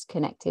are just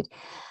connected.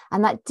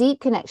 And that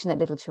deep connection that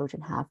little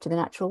children have to the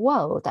natural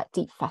world, that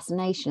deep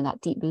fascination, that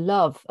deep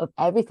love of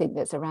everything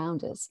that's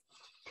around us.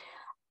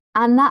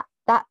 And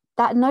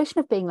that notion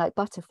of being like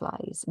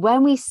butterflies,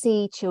 when we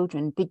see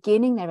children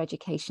beginning their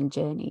education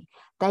journey,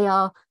 they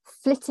are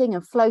flitting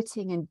and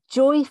floating and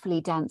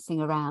joyfully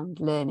dancing around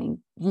learning.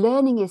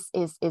 Learning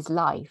is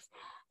life.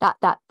 That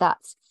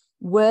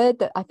word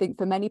that I think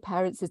for many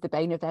parents is the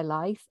bane of their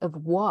life, of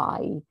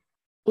why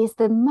is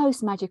the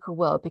most magical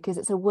world, because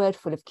it's a word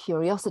full of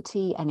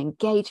curiosity and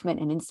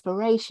engagement and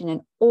inspiration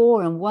and awe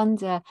and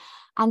wonder.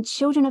 And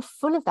children are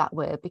full of that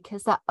word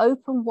because they're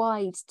open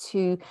wide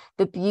to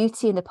the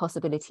beauty and the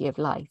possibility of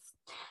life.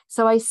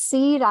 So I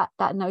see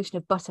that notion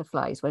of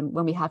butterflies when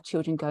we have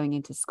children going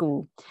into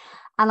school.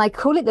 And I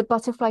call it the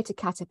butterfly to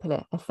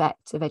caterpillar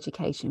effect of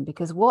education,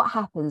 because what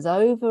happens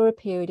over a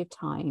period of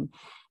time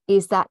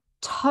is that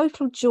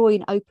total joy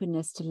and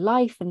openness to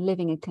life and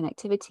living and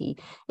connectivity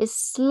is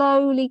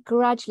slowly,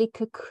 gradually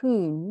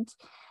cocooned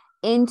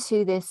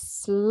into this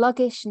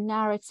sluggish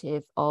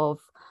narrative of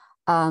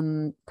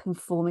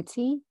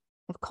conformity,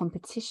 of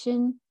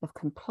competition, of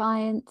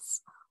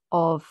compliance,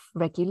 of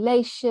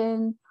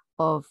regulation,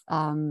 of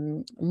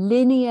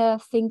linear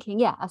thinking.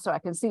 Yeah, sorry, I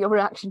can see your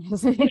reaction.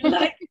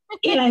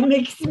 It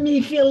makes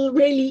me feel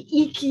really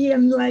icky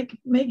and like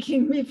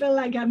making me feel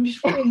like I'm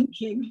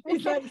shrinking.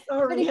 It's like,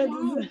 sorry.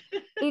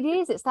 It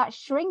is. It's that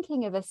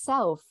shrinking of a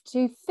self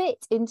to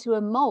fit into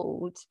a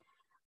mold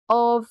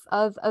of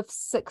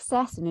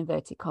success, in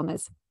inverted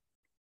commas.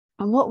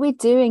 And what we're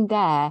doing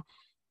there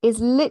is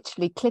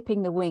literally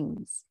clipping the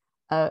wings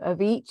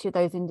of each of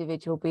those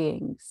individual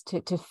beings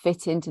to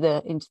fit into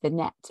the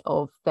net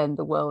of then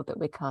the world that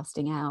we're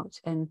casting out.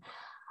 And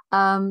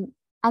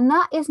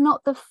that is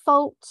not the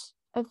fault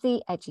of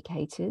the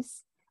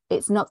educators.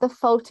 It's not the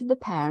fault of the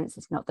parents.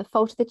 It's not the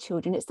fault of the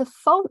children. It's the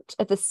fault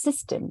of the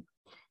system.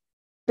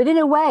 But in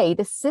a way,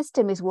 the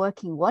system is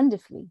working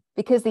wonderfully,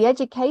 because the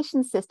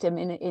education system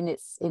in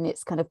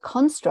its kind of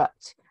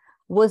construct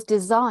was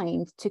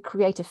designed to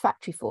create a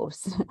factory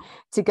force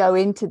to go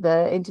into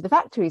the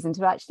factories and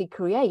to actually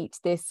create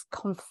this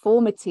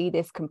conformity,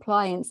 this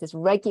compliance, this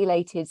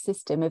regulated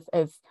system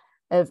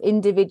of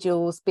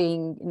individuals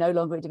being no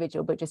longer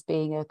individual, but just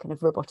being a kind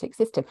of robotic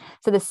system.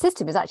 So the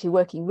system is actually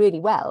working really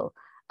well.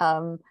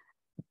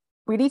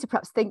 We need to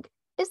perhaps think,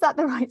 is that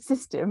the right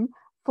system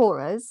for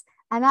us?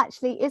 And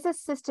actually, is a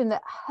system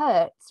that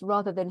hurts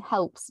rather than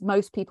helps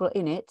most people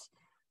in it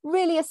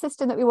really a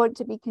system that we want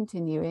to be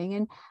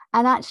continuing?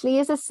 And actually,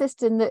 is a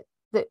system that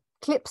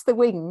clips the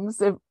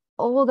wings of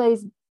all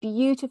those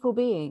beautiful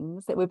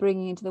beings that we're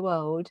bringing into the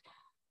world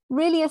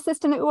really a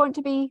system that we want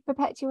to be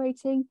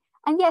perpetuating?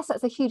 And yes,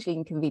 that's a hugely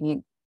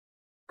inconvenient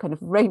kind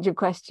of range of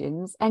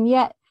questions. And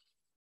yet,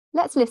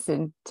 let's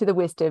listen to the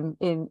wisdom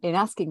in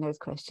asking those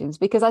questions,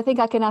 because I think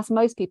I can ask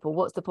most people,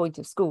 what's the point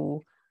of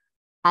school?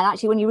 And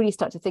actually, when you really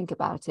start to think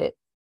about it,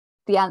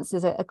 the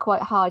answers are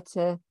quite hard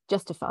to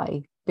justify,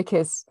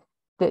 because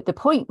the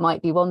point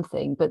might be one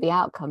thing, but the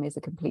outcome is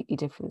a completely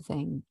different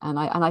thing. And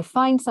I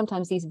find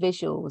sometimes these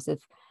visuals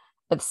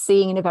of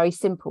seeing in a very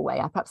simple way.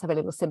 I perhaps have a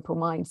little simple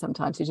mind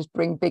sometimes to just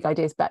bring big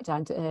ideas back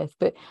down to earth.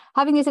 But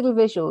having these little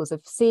visuals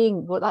of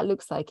seeing what that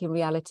looks like in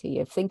reality,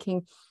 of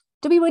thinking,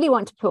 do we really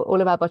want to put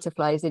all of our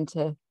butterflies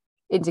into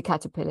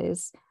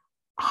caterpillars,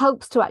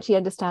 helps to actually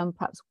understand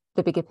perhaps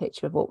the bigger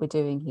picture of what we're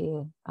doing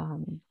here.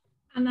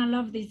 And I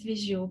love this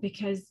visual,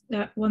 because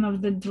one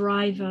of the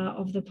driver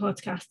of the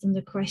podcast and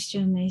the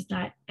question is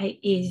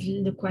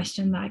the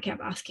question that I kept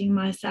asking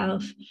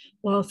myself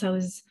whilst I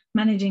was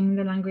managing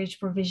the language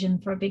provision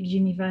for a big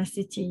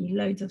university,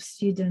 loads of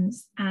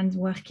students, and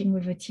working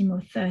with a team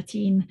of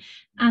 13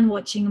 and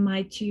watching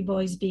my two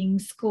boys being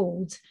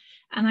schooled.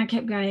 And I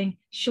kept going,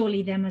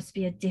 surely there must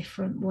be a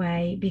different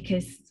way,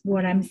 because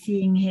what I'm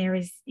seeing here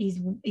is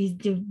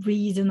the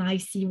reason I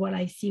see what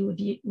I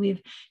see with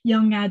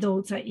young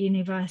adults at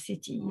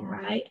university,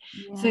 right?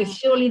 Yeah. So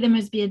surely there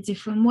must be a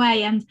different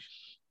way.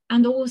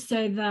 And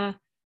also the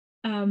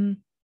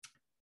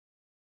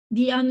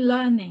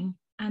unlearning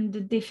and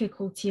the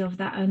difficulty of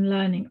that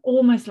unlearning,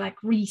 almost like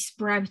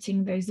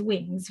re-sprouting those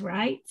wings,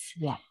 right?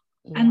 Yeah.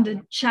 And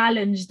the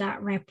challenge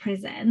that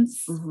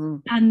represents,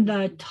 and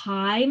the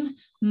time,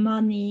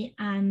 money,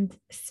 and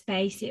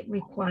space it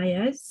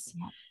requires.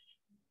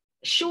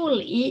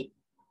 Surely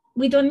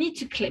we don't need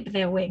to clip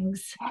their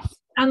wings.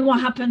 And what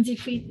happens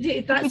if we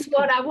do? That's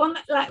what I want.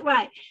 Like,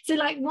 right. So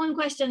like one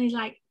question is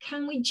like,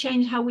 can we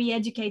change how we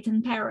educate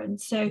and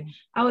parent so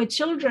our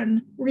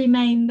children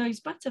remain those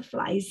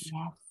butterflies?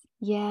 Yes.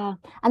 Yeah.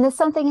 And there's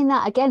something in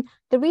that. Again,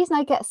 the reason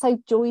I get so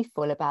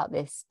joyful about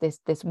this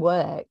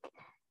work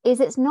is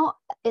it's not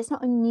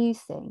a new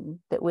thing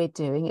that we're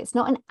doing. It's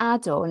not an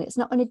add-on. It's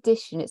not an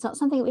addition. It's not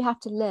something we have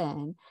to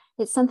learn.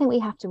 It's something we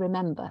have to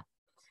remember.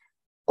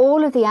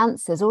 All of the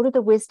answers, all of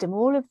the wisdom,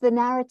 all of the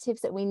narratives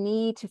that we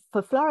need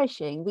for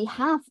flourishing, we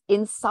have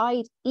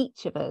inside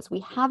each of us. We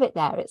have it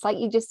there. It's like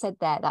you just said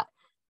there, that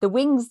the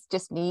wings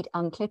just need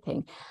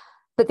unclipping.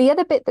 But the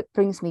other bit that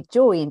brings me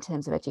joy in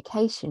terms of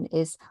education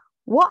is,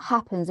 what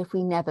happens if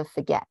we never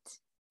forget?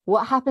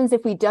 What happens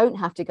if we don't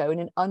have to go in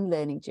an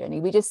unlearning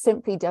journey? We just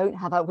simply don't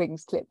have our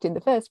wings clipped in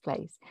the first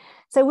place.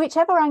 So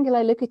whichever angle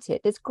I look at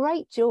it, there's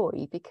great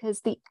joy,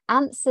 because the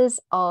answers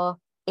are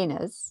in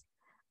us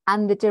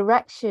and the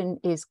direction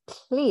is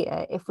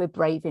clear if we're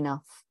brave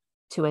enough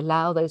to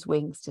allow those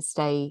wings to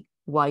stay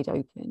wide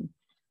open.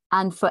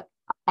 And for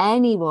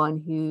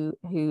anyone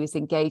who is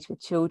engaged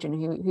with children,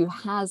 who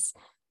has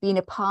been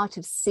a part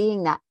of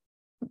seeing that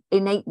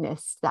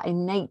innateness, that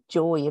innate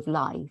joy of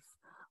life,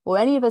 or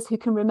any of us who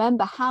can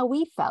remember how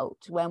we felt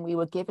when we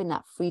were given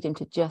that freedom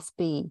to just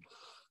be,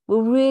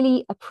 will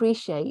really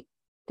appreciate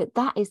that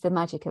that is the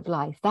magic of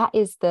life. That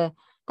is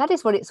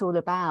what it's all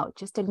about,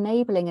 just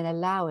enabling and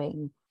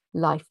allowing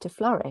life to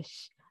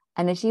flourish.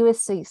 And as you were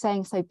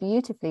saying so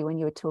beautifully when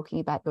you were talking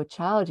about your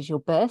child, as you're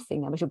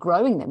birthing them, as you're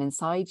growing them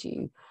inside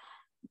you,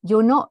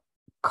 you're not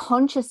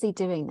consciously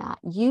doing that.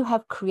 You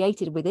have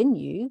created within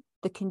you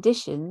the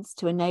conditions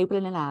to enable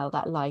and allow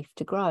that life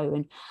to grow.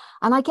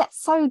 And I get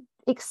so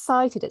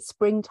excited at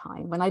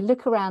springtime when I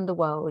look around the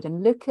world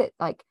and look at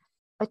like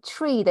a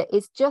tree that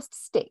is just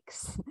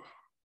sticks,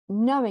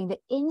 knowing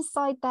that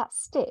inside that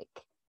stick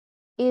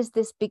is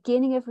this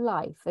beginning of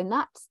life, and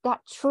that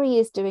tree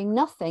is doing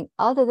nothing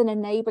other than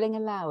enabling,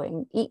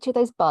 allowing each of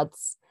those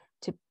buds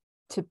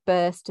to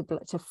burst,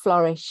 to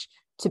flourish,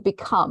 to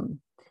become.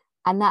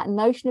 And that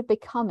notion of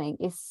becoming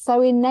is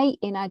so innate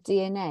in our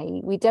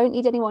DNA. We don't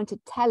need anyone to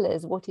tell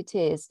us what it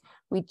is.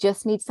 We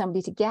just need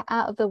somebody to get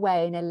out of the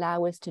way and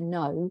allow us to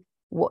know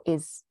what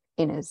is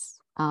in us.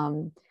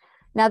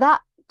 Now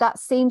that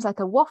seems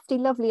like a wafty,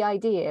 lovely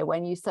idea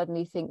when you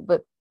suddenly think,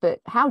 but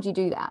how do you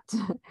do that?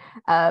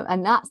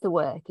 And that's the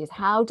work, is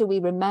how do we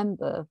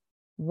remember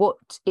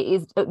what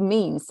it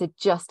means to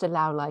just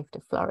allow life to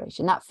flourish?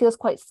 And that feels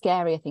quite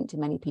scary, I think, to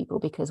many people,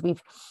 because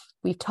we've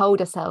told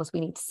ourselves we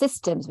need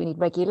systems, we need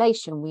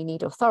regulation, we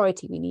need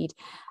authority, we need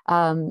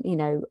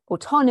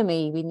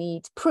autonomy, we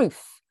need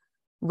proof,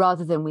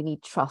 rather than we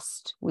need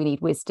trust, we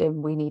need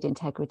wisdom, we need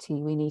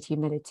integrity, we need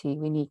humility,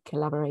 we need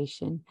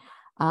collaboration.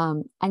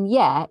 And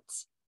yet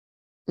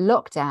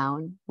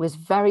lockdown was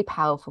very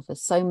powerful for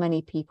so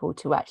many people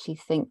to actually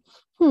think,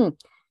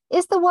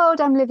 is the world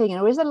I'm living in,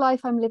 or is the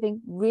life I'm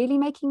living, really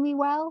making me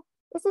well?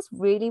 Is this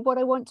really what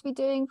I want to be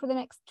doing for the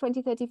next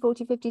 20, 30,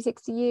 40, 50,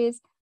 60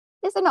 years?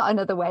 Is there not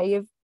another way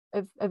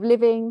of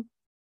living?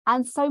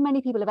 And so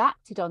many people have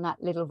acted on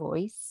that little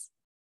voice.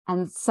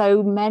 And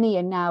so many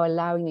are now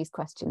allowing these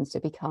questions to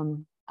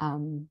become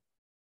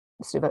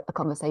sort of a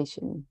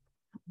conversation.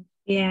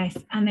 Yes,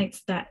 and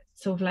it's that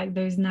sort of like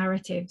those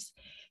narratives.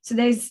 So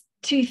there's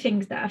two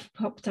things that have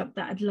popped up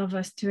that I'd love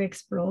us to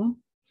explore.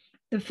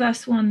 The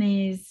first one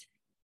is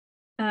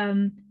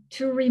to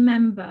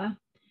remember,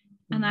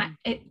 and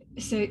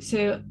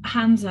so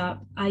hands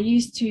up, I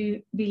used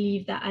to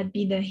believe that I'd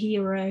be the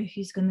hero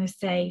who's going to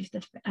save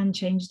and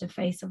change the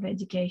face of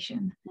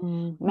education.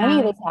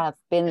 Many of us have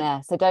been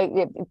there, so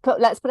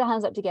let's put our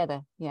hands up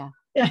together. Yeah.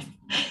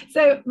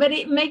 So, but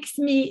it makes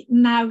me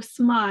now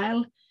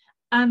smile.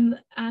 And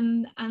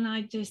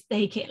I just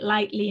take it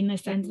lightly in the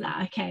sense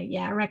that, okay,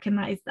 yeah, I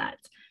recognize that.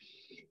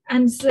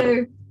 And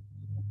so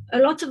a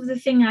lot of the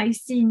thing I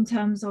see in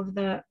terms of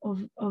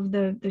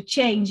the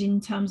change in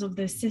terms of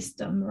the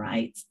system,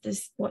 right?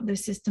 What the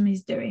system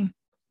is doing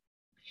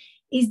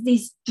is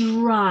this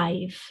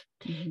drive.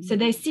 So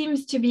there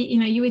seems to be,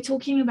 you were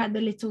talking about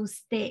the little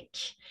stick,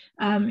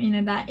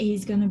 that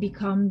is going to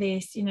become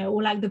this,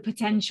 or like the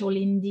potential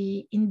in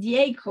the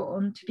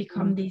acorn to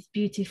become this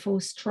beautiful,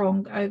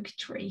 strong oak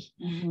tree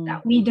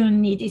that we don't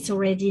need. It's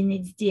already in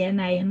its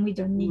DNA, and we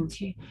don't need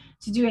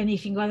to do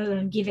anything other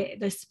than give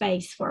it the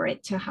space for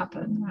it to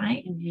happen,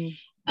 right?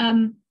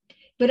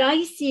 But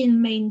I see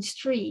in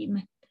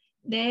mainstream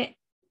there,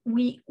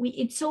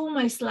 it's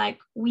almost like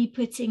we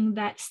putting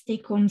that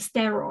stick on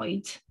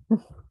steroids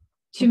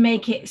to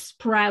make it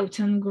sprout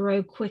and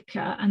grow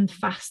quicker and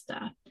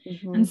faster.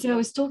 And so I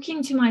was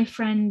talking to my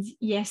friend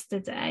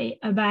yesterday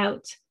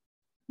about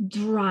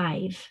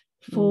drive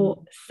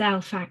for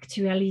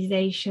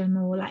self-actualization,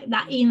 or like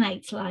that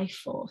innate life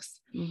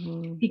force.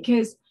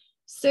 Because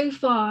so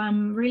far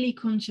I'm really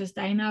conscious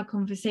that in our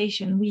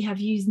conversation we have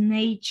used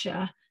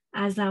nature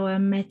as our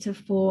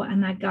metaphor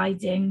and our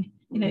guiding,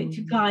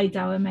 to guide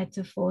our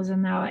metaphors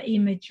and our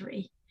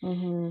imagery.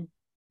 And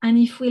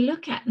if we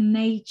look at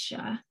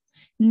nature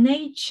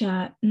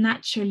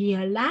naturally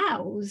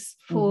allows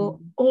for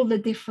all the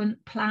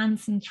different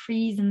plants and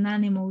trees and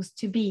animals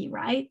to be,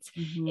 right?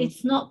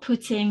 It's not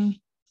putting,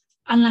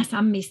 unless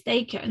I'm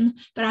mistaken,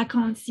 but I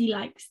can't see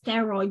like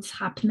steroids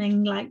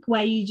happening, like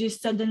where you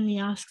just suddenly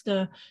ask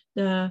the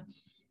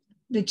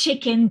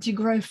chicken to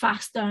grow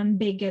faster and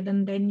bigger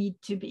than they need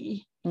to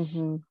be.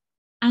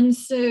 And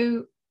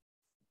so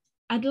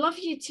I'd love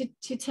you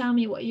to tell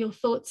me what your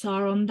thoughts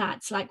are on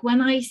that. Like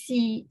when I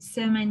see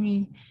so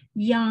many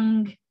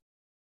young,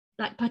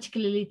 like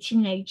particularly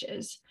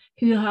teenagers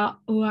who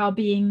are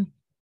being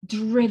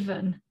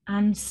driven,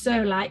 and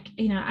so like,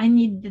 I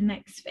need the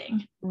next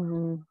thing.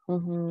 And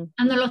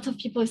a lot of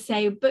people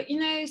say, but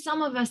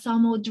some of us are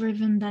more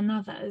driven than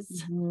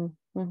others.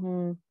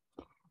 And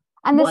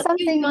there's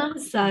What's the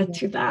answer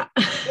to that?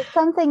 There's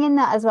something in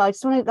that as well. I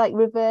just want to like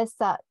reverse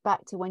that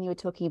back to when you were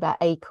talking about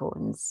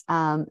acorns.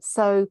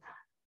 So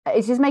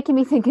it's just making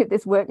me think of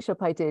this workshop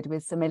I did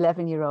with some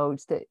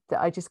 11-year-olds that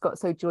I just got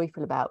so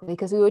joyful about,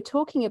 because we were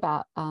talking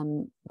about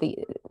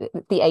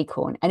the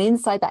acorn, and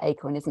inside that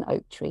acorn is an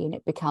oak tree, and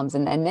it becomes,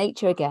 and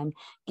nature again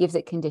gives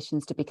it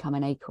conditions to become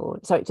an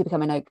to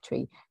become an oak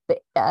tree.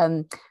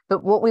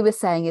 But what we were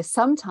saying is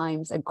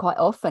sometimes, and quite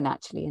often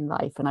actually in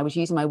life, and I was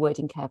using my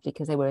wording carefully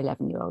because they were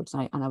 11-year-olds,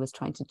 and I was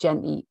trying to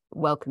gently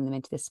welcome them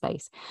into this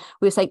space.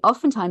 We were saying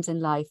oftentimes in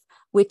life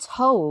we're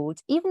told,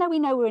 even though we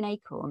know we're an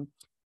acorn,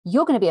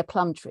 you're going to be a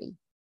plum tree,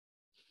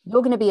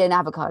 you're going to be an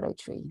avocado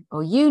tree,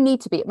 or you need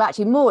to be,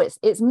 actually more,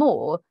 it's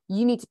more,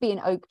 you need to be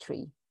an oak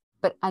tree.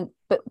 But hang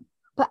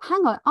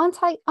on, aren't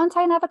I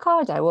an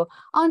avocado, or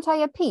aren't I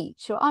a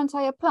peach, or aren't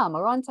I a plum,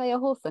 or aren't I a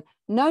hawthorn?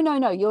 No,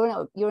 you're an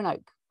oak,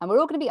 and we're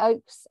all going to be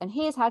oaks, and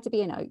here's how to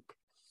be an oak.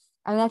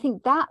 And I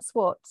think that's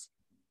what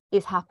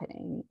is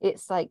happening.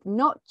 It's like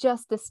not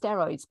just the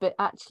steroids, but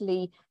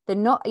actually they're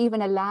not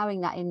even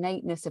allowing that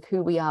innateness of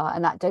who we are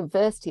and that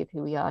diversity of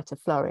who we are to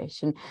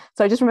flourish. And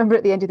so I just remember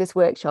at the end of this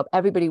workshop,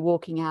 everybody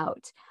walking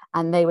out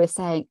and they were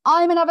saying,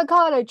 I'm an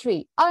avocado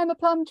tree, I'm a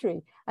plum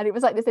tree. And it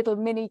was like this little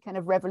mini kind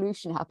of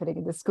revolution happening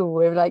in the school.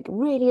 We were like,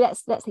 really,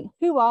 let's think,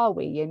 who are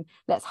we? And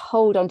let's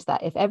hold on to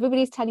that. If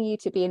everybody's telling you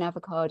to be an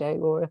avocado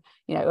or,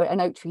 you know,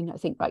 an oak tree,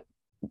 think, right,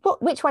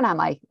 which one am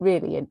I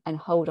really? And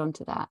hold on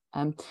to that.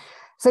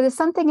 So there's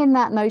something in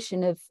that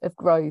notion of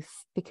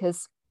growth,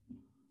 because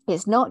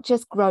it's not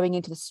just growing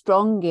into the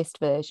strongest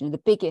version, the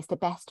biggest, the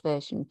best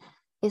version.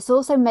 It's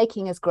also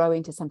making us grow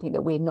into something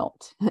that we're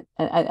not,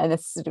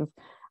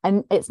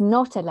 and it's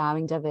not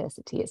allowing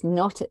diversity.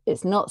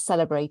 It's not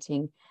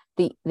celebrating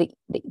the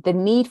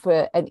need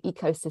for an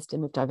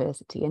ecosystem of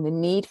diversity, and the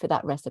need for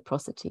that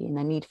reciprocity, and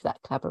the need for that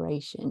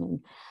collaboration. And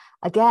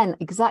again,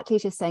 exactly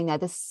as you're saying there,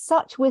 there's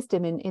such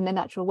wisdom in the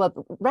natural world,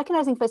 but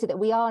recognizing firstly that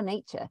we are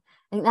nature.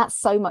 I think that's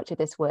so much of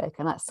this work,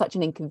 and that's such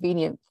an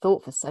inconvenient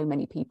thought for so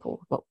many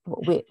people.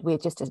 We're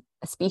just a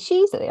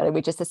species,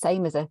 we're just the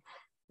same as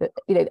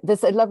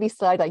there's a lovely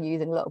slide I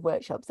use in a lot of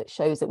workshops that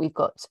shows that we've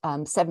got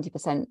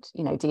 70%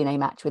 DNA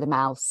match with a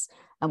mouse,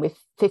 and with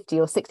 50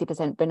 or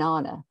 60%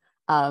 banana.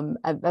 And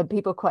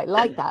people quite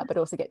like that, but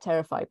also get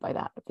terrified by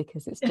that,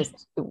 because it's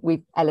just,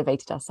 we've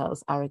elevated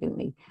ourselves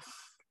arrogantly.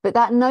 But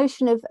that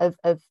notion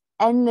of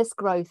endless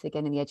growth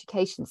again in the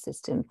education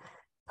system,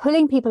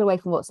 pulling people away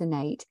from what's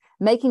innate,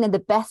 making them the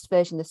best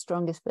version, the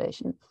strongest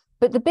version.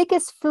 But the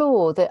biggest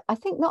flaw that I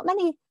think not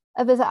many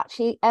of us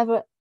actually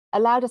ever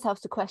allowed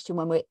ourselves to question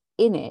when we're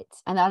in it,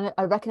 and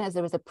I recognize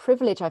there was a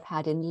privilege I've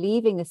had in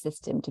leaving the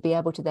system to be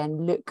able to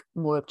then look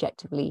more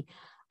objectively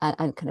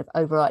and kind of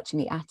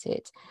overarchingly at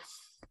it.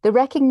 The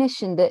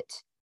recognition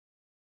that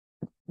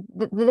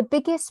the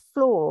biggest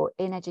flaw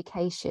in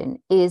education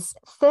is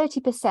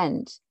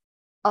 30%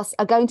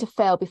 are going to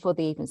fail before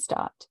they even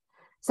start.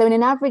 So in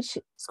an average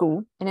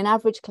school, in an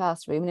average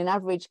classroom, in an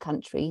average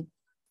country,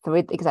 for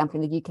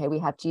example, in the UK, we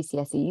have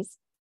GCSEs.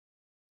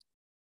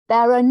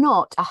 There are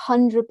not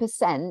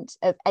 100%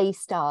 of A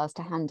stars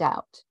to hand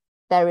out.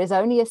 There is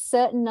only a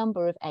certain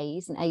number of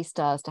A's and A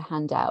stars to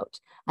hand out,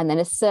 and then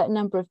a certain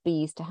number of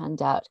B's to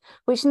hand out,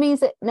 which means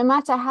that no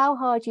matter how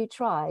hard you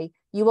try,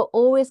 you are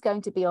always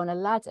going to be on a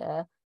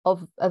ladder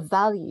of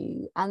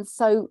value. And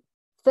so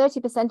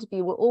 30% of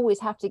you will always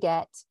have to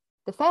get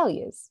the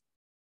failures.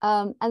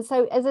 And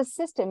so as a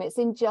system, it's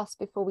in just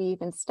before we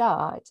even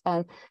start.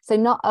 So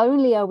not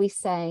only are we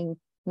saying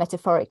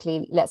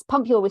metaphorically, let's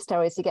pump you all with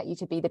steroids to get you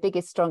to be the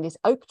biggest, strongest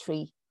oak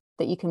tree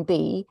that you can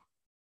be,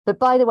 but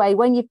by the way,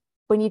 when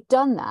you've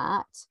done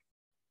that,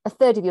 a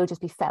third of you will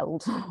just be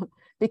felled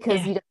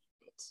because you don't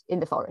fit in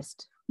the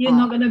forest. You're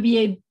not going to be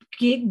a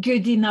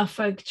good enough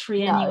oak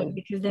tree anyway,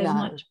 because there's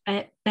much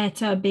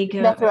better,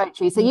 bigger oak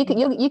tree. So you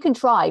can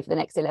try for the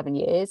next 11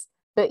 years,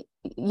 but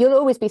you'll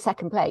always be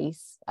second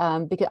place,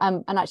 because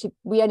and actually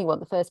we only want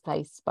the first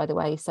place, by the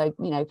way. So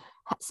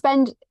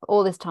spend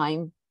all this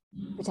time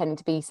pretending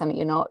to be something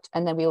you're not,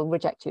 and then we'll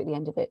reject you at the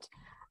end of it.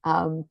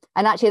 And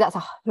actually that's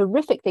a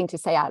horrific thing to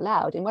say out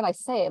loud, and when I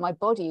say it, my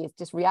body is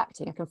just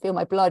reacting. I can feel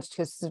my blood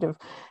just sort of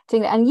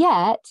thing, and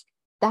yet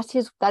that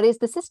is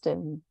the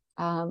system.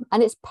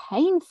 And it's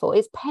painful.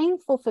 It's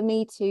painful for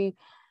me to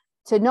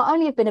not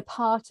only have been a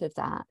part of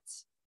that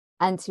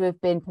and to have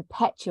been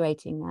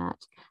perpetuating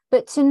that,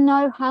 but to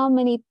know how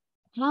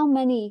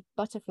many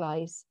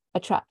butterflies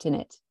are trapped in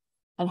it,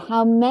 and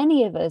how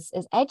many of us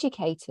as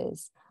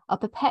educators are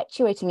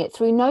perpetuating it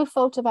through no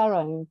fault of our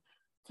own,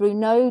 through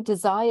no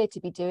desire to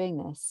be doing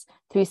this,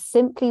 through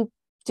simply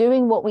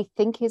doing what we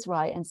think is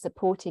right and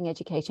supporting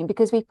education,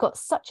 because we've got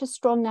such a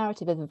strong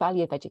narrative of the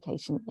value of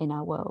education in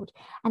our world.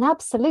 And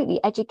absolutely,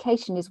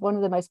 education is one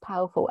of the most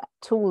powerful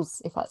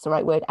tools, if that's the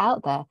right word,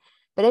 out there.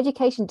 But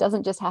education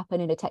doesn't just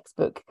happen in a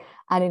textbook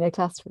and in a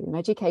classroom.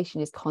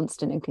 Education is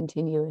constant and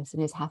continuous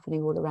and is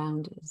happening all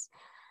around us.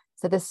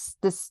 So there's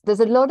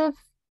a lot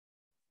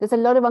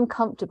of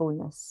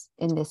uncomfortableness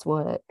in this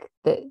work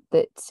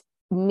that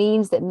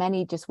means that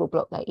many just will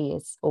block their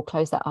ears or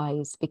close their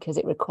eyes, because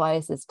it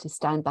requires us to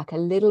stand back a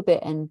little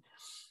bit and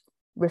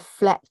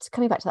reflect,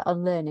 coming back to that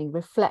unlearning,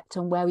 reflect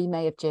on where we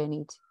may have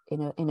journeyed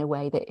in a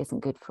way that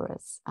isn't good for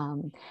us.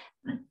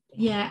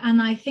 Yeah,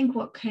 and I think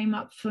what came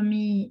up for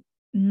me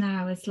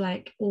now is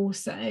like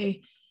also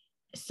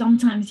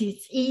sometimes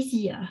it's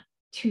easier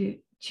to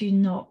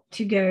not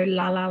to go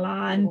la la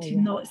la and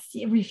not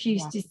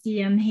refuse to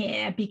see and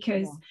hear,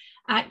 because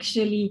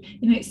actually,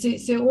 you know,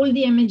 so all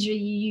the imagery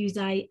you use,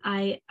 I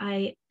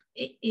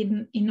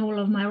in all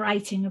of my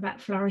writing about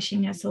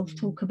flourishing, I sort of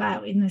talk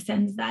about, in the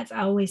sense that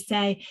I always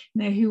say,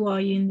 you know, who are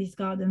you in this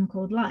garden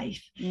called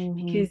life?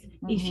 Because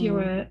if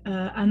you're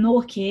an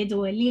orchid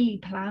or a lily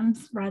plant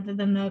rather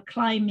than a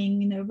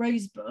climbing, you know,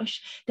 rose bush,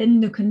 then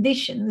the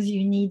conditions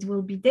you need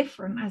will be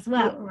different as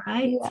well,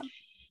 right?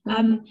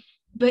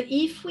 But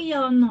if we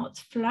are not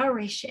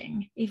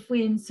flourishing, if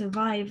we're in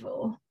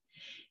survival,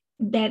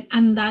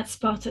 that's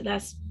part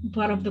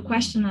of the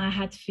question I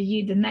had for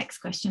you, the next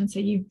question, so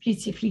you've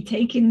beautifully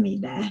taken me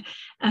there,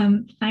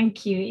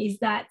 thank you, is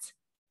that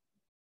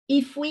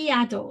if we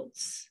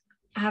adults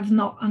have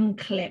not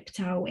unclipped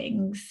our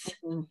wings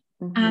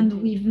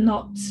and we've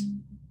not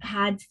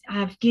have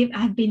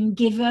been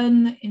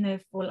given, you know,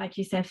 for, like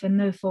you said, for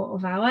no fault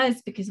of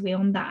ours, because we're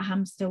on that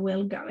hamster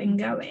wheel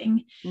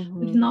going,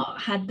 we've not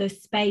had the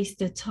space,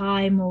 the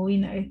time, or, you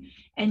know,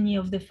 any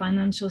of the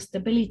financial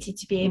stability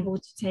to be able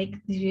to take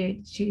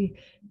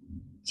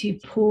to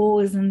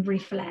pause and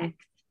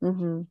reflect,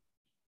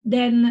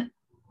 then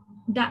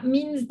that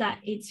means that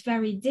it's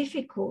very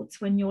difficult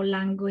when you're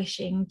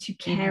languishing to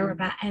care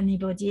about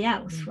anybody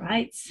else,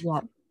 right?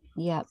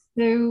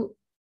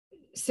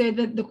 So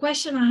the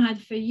question I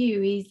had for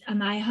you is,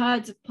 and I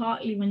heard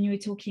partly when you were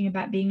talking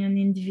about being an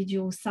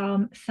individual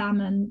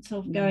salmon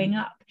sort of going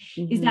up,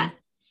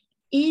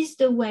 is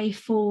the way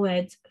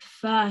forward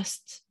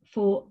first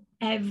for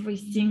every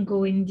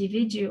single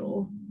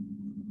individual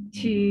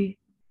to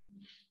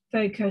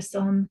focus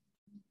on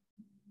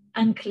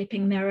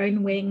unclipping their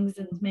own wings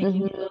and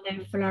making sure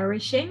they're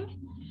flourishing?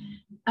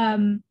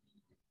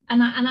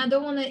 And I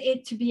don't want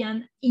it to be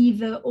an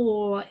either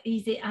or.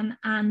 Is it an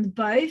and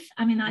both?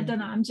 I mean, I don't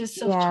know. I'm just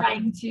sort of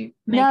trying to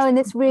make and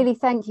this really,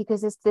 thank you,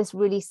 because this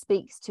really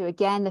speaks to,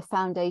 again, the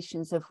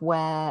foundations of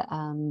where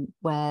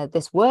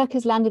this work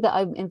has landed that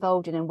I'm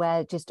involved in, and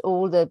where just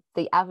all the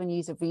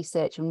avenues of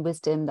research and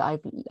wisdom that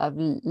I've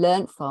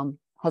learned from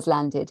has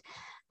landed.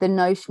 The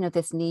notion of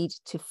this need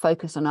to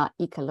focus on our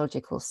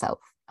ecological self.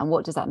 And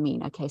what does that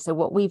mean? Okay, so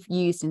what we've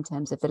used in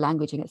terms of the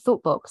languaging at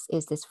Thoughtbox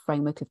is this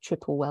framework of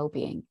triple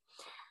well-being.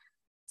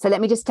 So let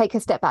me just take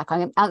a step back.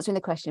 I'm answering the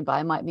question, but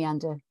I might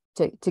meander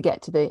to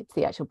get to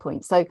the actual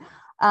point. So,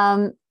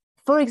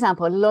 for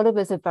example, a lot of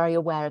us are very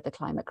aware of the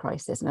climate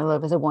crisis, and a lot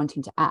of us are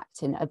wanting to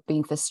act and are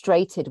being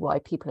frustrated why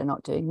people are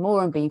not doing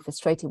more, and being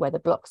frustrated where the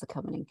blocks are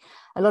coming.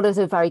 A lot of us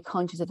are very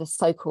conscious of the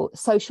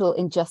social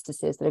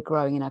injustices that are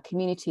growing in our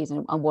communities,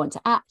 and want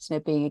to act, and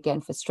are being,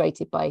 again,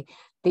 frustrated by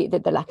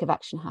the lack of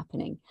action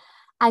happening.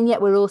 And yet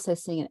we're also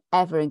seeing an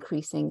ever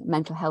increasing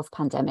mental health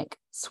pandemic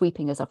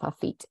sweeping us off our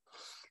feet.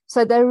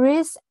 So there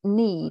is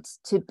need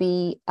to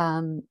be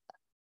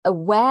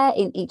aware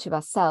in each of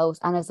ourselves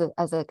and as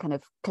a kind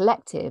of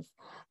collective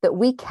that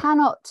we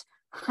cannot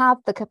have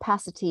the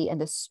capacity and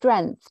the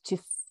strength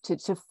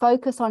to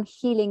focus on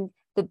healing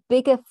the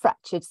bigger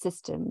fractured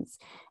systems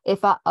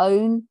if our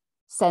own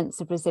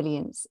sense of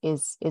resilience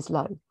is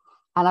low.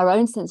 And our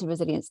own sense of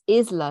resilience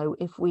is low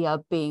if we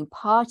are being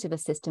part of a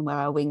system where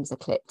our wings are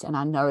clipped and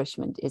our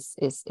nourishment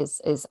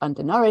is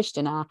undernourished,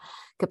 and our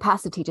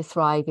capacity to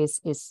thrive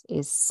is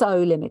so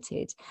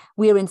limited.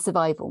 We are in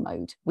survival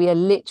mode. We are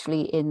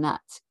literally in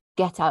that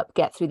get up,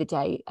 get through the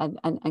day, and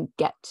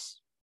get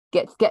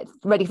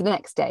ready for the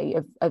next day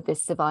of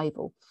this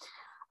survival.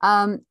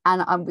 And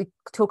we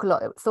talk a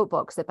lot at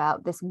Thoughtbox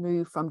about this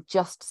move from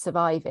just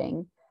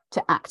surviving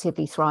to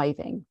actively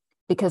thriving,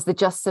 because the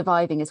just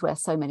surviving is where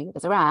so many of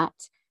us are at,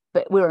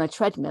 but we're on a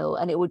treadmill,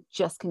 and it will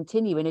just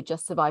continue in a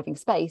just surviving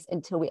space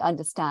until we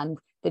understand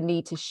the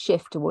need to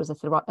shift towards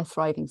a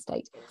thriving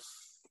state.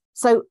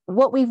 So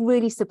what we're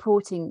really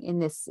supporting in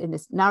this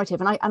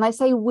narrative, and I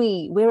say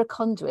we're a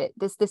conduit.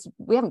 This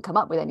we haven't come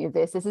up with any of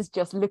this. This is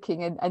just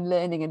looking and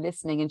learning and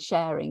listening and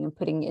sharing and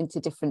putting into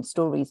different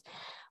stories.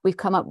 We've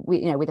come up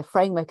with a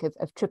framework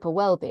of triple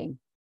well-being,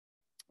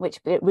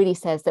 which it really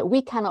says that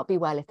we cannot be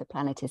well if the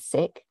planet is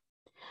sick,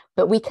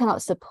 but we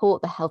cannot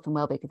support the health and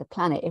well-being of the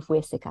planet if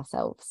we're sick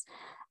ourselves.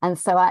 And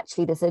so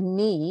actually there's a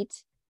need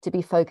to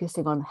be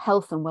focusing on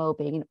health and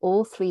well-being in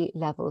all three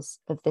levels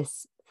of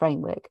this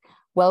framework.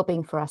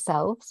 Well-being for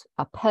ourselves,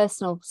 our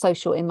personal,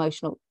 social,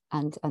 emotional,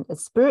 and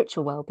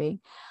spiritual well-being,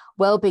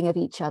 well-being of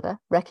each other,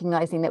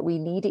 recognizing that we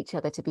need each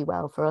other to be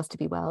well, for us to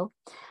be well,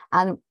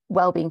 and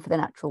well-being for the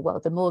natural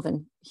world, the more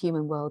than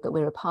human world that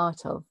we're a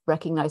part of,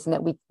 recognizing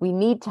that we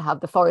need to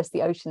have the forests,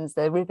 the oceans,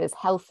 the rivers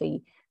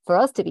healthy for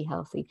us to be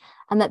healthy,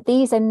 and that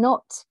these are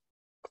not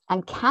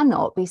and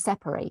cannot be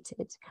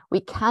separated. We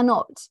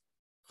cannot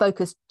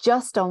focus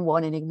just on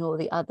one and ignore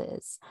the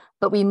others,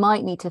 but we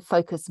might need to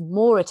focus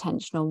more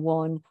attention on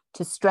one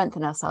to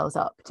strengthen ourselves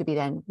up to be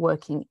then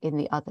working in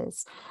the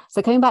others.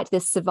 So coming back to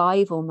this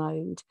survival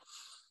mode,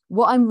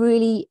 what I'm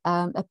really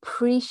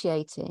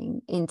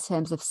appreciating in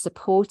terms of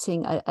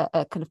supporting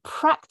a kind of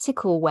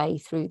practical way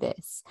through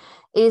this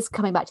is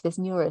coming back to this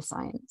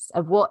neuroscience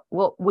of what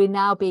we're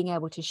now being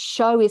able to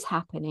show is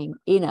happening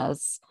in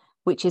us,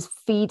 which is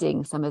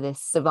feeding some of this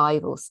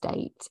survival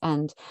state.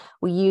 And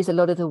we use a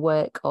lot of the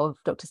work of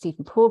Dr.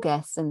 Stephen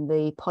Porges and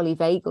the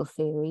polyvagal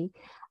theory,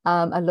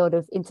 a lot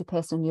of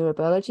interpersonal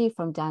neurobiology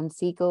from Dan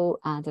Siegel,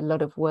 and a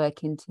lot of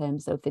work in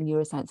terms of the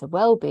neuroscience of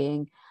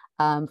well-being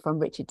from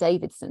Richard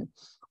Davidson.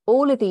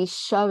 All of these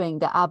showing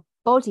that our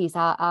bodies,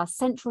 our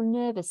central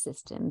nervous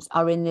systems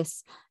are in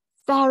this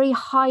very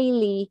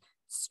highly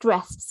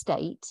stressed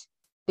state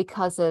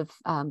because of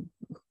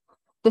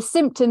the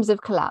symptoms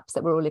of collapse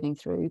that we're all living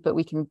through. But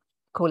we can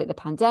call it the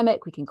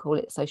pandemic, we can call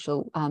it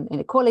social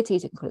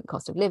inequalities, we can call it the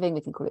cost of living,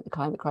 we can call it the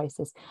climate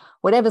crisis.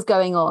 Whatever's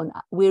going on,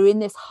 we're in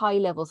this high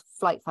level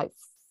fight,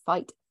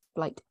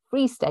 flight,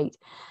 freeze state.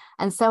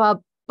 And so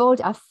our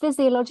body, our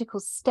physiological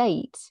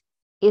state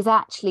is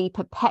actually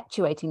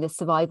perpetuating the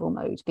survival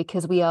mode,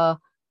 because we are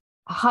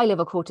high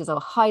level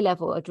cortisol, high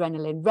level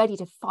adrenaline, ready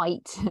to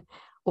fight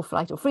or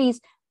flight or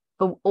freeze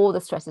for all the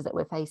stresses that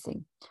we're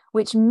facing,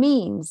 which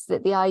means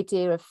that the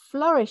idea of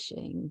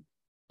flourishing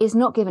is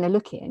not given a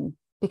look in,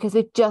 because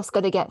we've just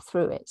got to get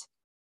through it.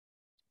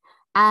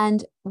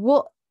 And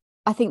what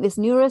I think this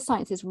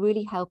neuroscience is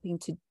really helping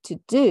to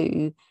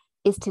do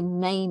is to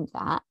name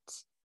that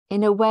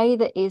in a way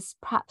that is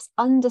perhaps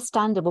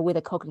understandable with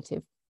a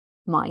cognitive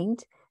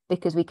mind,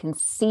 because we can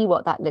see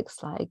what that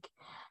looks like.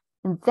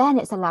 And then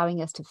it's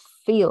allowing us to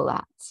feel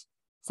that.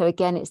 So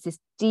again, it's this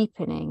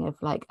deepening of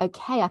like,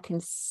 okay, I can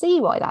see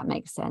why that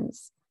makes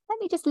sense. Let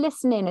me just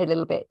listen in a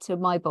little bit to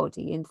my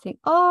body and think,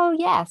 oh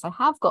yes, I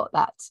have got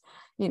that,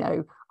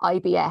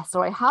 IBS,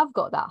 or I have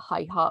got that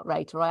high heart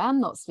rate, or I am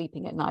not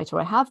sleeping at night,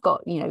 or I have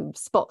got,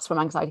 spots from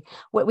anxiety,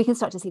 where we can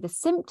start to see the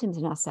symptoms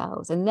in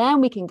ourselves. And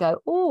then we can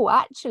go, oh,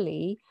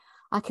 actually,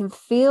 I can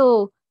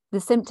feel the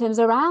symptoms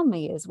around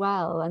me as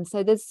well. And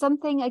so there's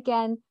something,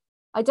 again,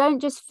 I don't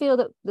just feel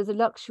that there's a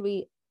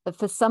luxury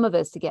for some of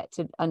us to get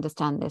to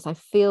understand this. I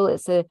feel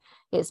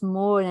it's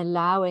more in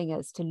allowing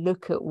us to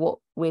look at what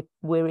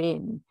we're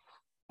in.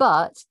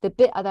 But the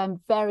bit that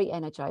I'm very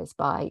energized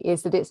by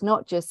is that it's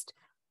not just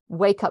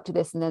wake up to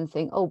this and then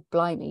think, oh,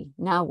 blimey,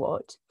 now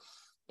what?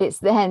 It's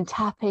then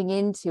tapping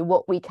into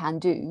what we can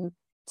do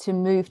to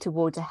move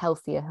towards a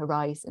healthier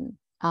horizon.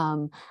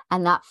 And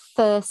that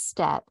first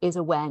step is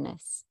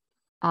awareness.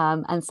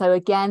 And so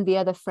again, the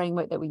other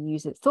framework that we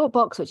use at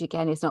Thoughtbox, which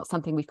again is not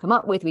something we've come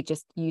up with, we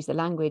just use the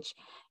language,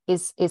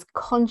 is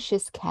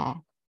conscious care.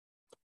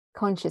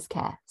 Conscious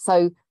care.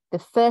 So the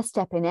first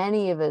step in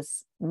any of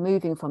us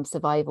moving from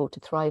survival to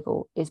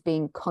thrival is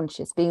being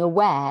conscious, being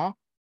aware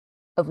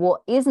of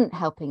what isn't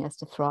helping us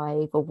to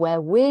thrive, or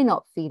where we're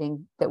not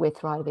feeling that we're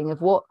thriving,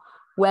 of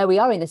where we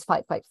are in this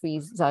fight,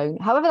 freeze zone.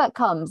 However that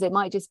comes, it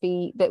might just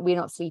be that we're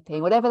not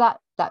sleeping, whatever that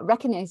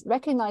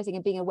recognizing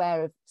and being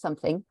aware of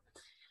something,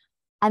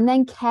 and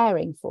then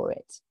caring for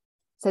it.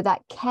 So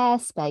that care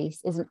space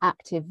is an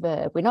active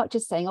verb. We're not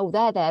just saying, oh,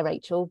 there,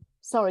 Rachel,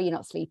 sorry you're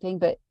not sleeping,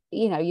 but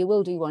you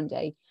will do one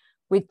day.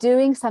 We're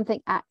doing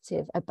something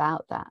active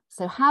about that.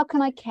 So how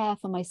can I care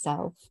for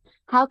myself?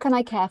 How can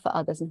I care for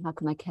others? And how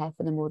can I care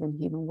for the more than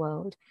human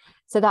world?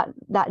 So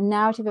that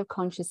narrative of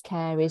conscious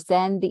care is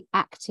then the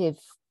active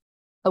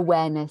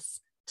awareness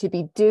to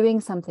be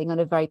doing something on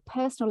a very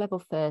personal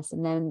level first,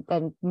 and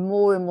then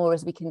more and more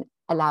as we can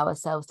allow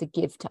ourselves to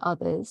give to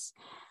others,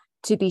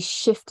 to be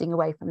shifting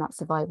away from that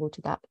survival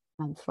to that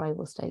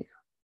thrival state.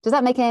 Does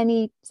that make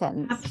any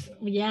sense?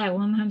 Yeah,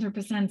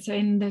 100%. So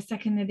in the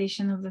second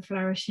edition of the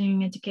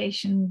Flourishing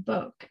Education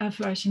book,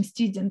 Flourishing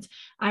Student,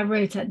 I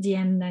wrote at the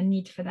end the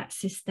need for that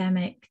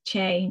systemic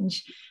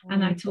change.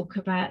 And I talk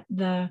about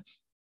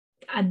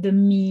at the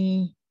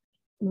me,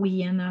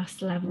 we and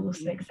us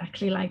levels,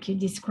 exactly like you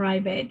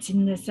describe it,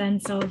 in the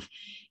sense of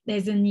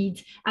there's a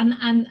need. And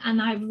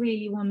I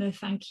really want to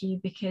thank you,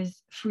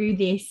 because through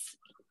this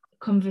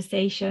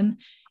conversation,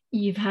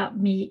 you've helped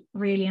me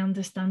really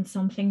understand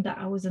something that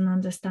I wasn't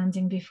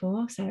understanding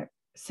before.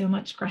 So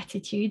much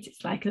gratitude.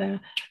 It's like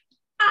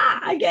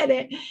I get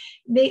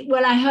it.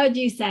 Well, I heard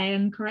you say,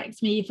 and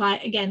correct me if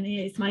again,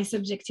 it's my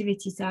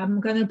subjectivity, so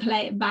I'm going to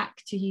play it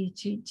back to you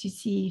to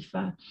see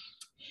if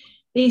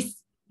this,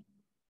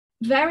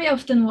 very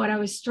often what I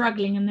was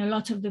struggling, and a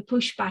lot of the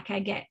pushback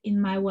I get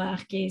in my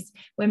work, is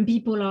when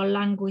people are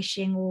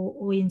languishing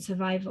or in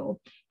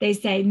survival, they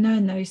say,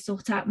 no,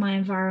 sort out my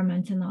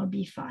environment and I'll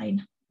be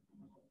fine.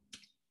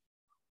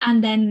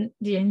 And then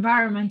the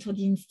environment or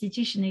the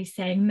institution is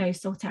saying, no,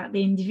 sort out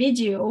the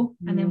individual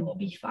and then we'll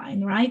be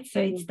fine, right? So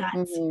it's that,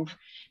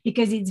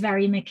 because it's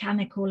very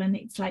mechanical and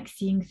it's like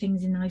seeing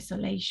things in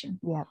isolation.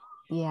 Yeah.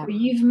 But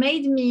you've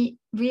made me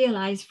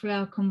realize through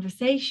our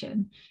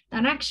conversation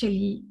that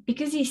actually,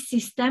 because it's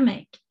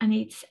systemic and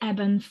it's ebb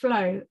and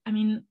flow, I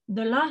mean,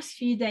 the last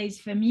few days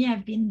for me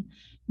have been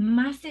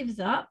massive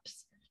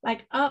ups,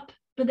 like up,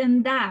 but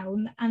then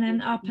down, and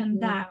then up and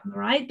down,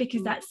 right?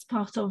 Because that's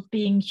part of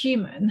being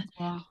human.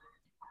 Yeah.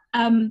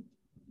 And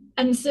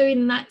so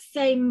in that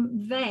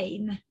same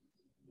vein,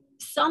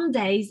 some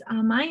days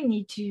I might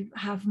need to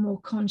have more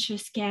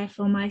conscious care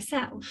for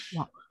myself.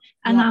 Yeah.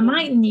 And I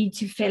might need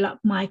to fill up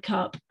my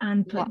cup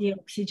and put the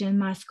oxygen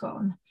mask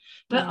on.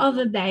 But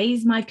other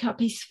days my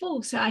cup is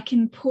full, so I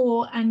can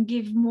pour and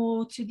give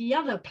more to the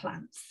other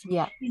plants.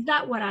 Yeah. Is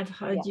that what I've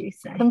heard you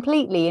say?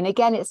 Completely. And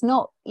again, it's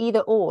not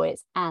either or,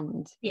 it's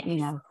and, you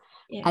know,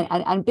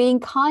 and being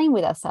kind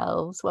with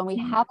ourselves when we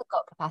haven't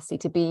got capacity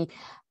to be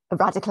a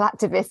radical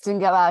activist and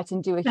go out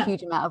and do a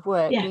huge amount of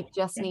work. We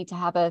just need to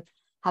have a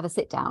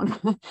sit down.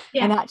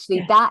 And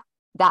actually that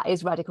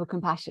is radical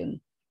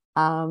compassion.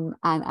 And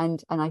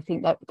I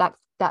think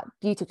that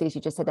beautifully, as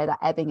you just said there, that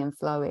ebbing and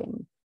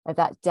flowing, of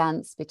that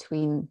dance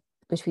between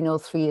all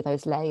three of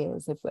those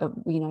layers of,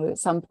 you know, at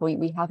some point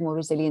we have more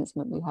resilience,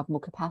 we have more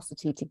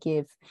capacity to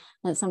give,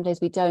 and some days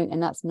we don't,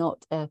 and that's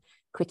not a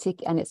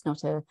critique and it's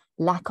not a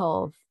lack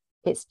of,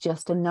 it's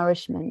just a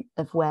nourishment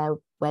of where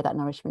that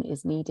nourishment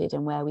is needed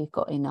and where we've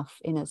got enough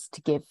in us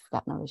to give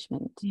that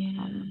nourishment.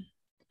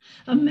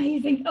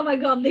 Amazing. Oh my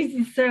God, this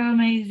is so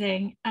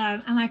amazing.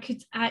 And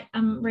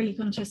I'm really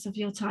conscious of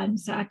your time,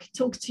 so I could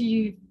talk to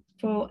you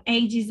for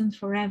ages and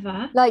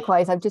forever.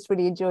 Likewise, I'm just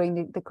really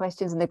enjoying the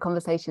questions and the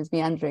conversations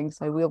meandering,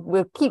 so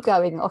we'll keep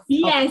going off.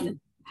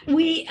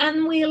 We'll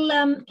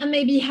and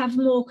maybe have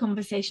more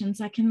conversations.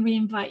 I can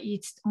re-invite you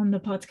on the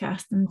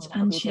podcast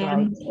and share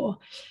more.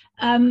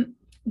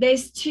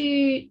 There's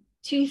two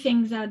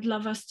things I'd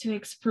love us to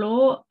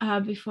explore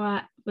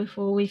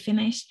before we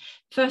finish.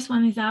 First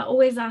one is I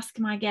always ask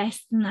my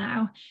guests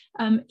now,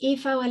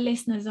 if our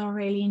listeners are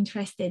really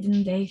interested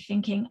and they're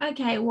thinking,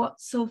 okay,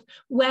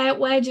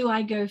 where do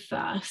I go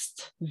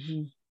first?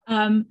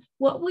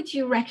 What would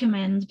you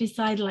recommend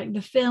beside like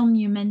the film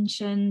you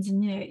mentioned?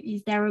 And, you know,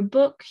 is there a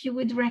book you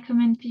would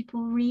recommend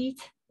people read?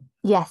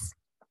 Yes,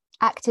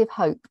 Active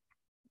Hope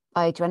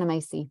by Joanna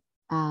Macy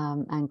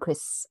and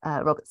Chris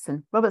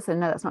Robertson. No,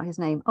 that's not his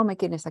name. Oh my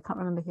goodness, I can't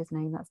remember his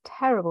name. That's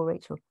terrible,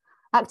 Rachel.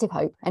 Active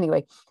Hope.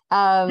 Anyway,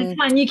 it's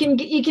fine. You can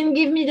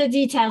give me the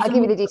details. I'll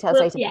give you the details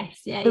later.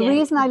 The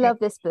reason I love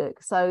this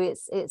book, so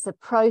it's a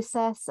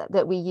process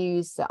that we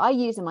use, that I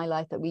use in my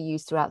life, that we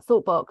use throughout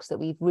ThoughtBox, that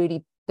we've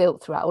really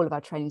built throughout all of our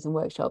trainings and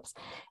workshops.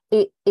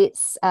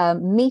 It's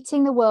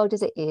meeting the world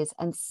as it is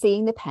and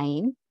seeing the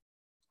pain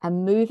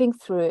and moving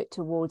through it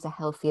towards a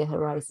healthier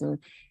horizon,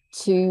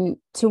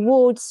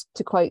 towards,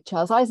 to quote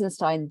Charles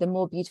Eisenstein, the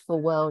more beautiful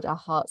world our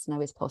hearts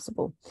know is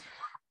possible.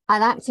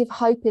 And Active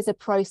Hope is a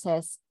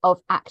process of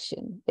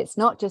action. It's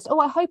not just,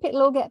 I hope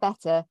it'll all get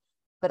better,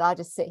 but I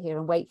just sit here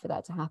and wait for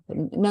that to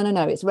happen. No.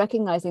 It's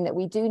recognizing that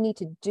we do need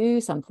to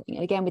do something,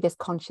 and again, with this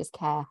conscious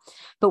care.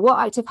 But what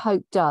Active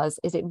Hope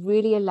does is it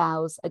really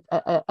allows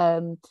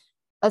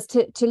us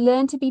to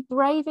learn to be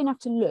brave enough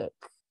to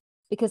look,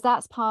 because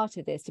that's part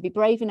of this, to be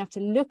brave enough to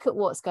look at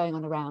what's going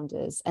on around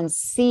us and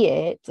see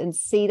it, and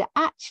see that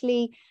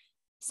actually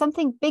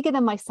something bigger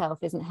than myself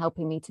isn't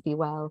helping me to be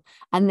well,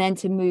 and then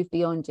to move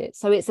beyond it.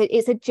 So it's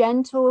a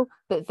gentle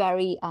but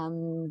very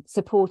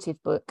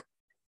supportive book.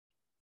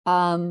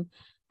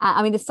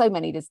 I mean, there's so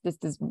many,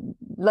 there's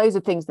loads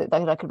of things that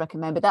I could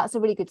recommend, but that's a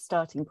really good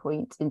starting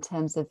point in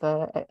terms of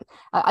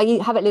I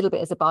have it a little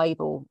bit as a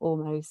Bible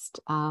almost,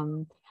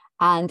 and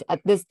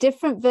there's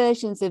different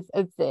versions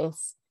of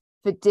this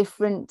for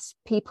different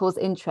people's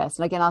interests.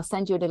 And again, I'll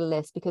send you a little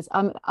list, because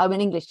I'm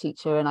an English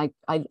teacher and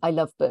I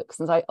love books,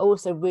 and I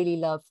also really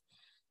love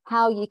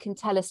how you can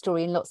tell a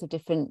story in lots of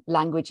different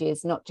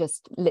languages, not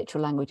just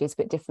literal languages,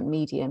 but different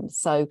mediums.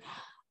 So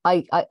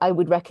I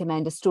would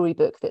recommend a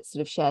storybook that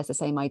sort of shares the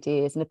same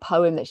ideas, and a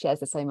poem that shares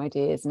the same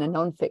ideas, and a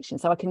non-fiction.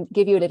 So I can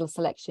give you a little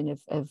selection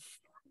of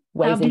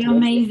ways. That'd be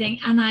amazing.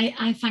 And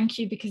I thank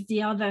you, because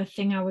the other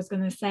thing I was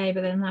going to say,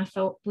 but then I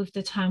thought with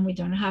the time we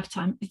don't have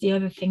time, is the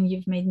other thing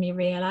you've made me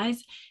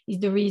realize is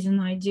the reason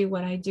I do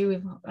what I do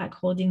with like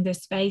holding the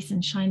space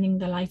and shining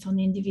the light on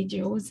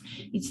individuals.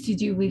 It's to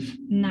do with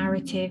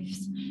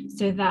narratives,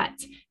 so that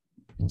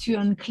to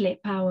unclip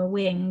our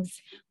wings,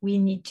 we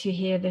need to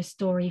hear the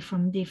story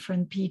from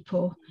different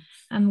people,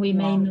 and we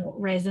may not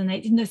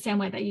resonate in the same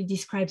way that you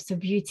described so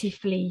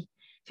beautifully.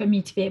 For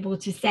me to be able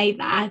to say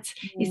that,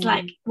 it's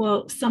like,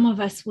 well, some of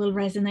us will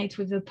resonate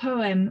with a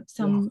poem,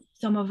 some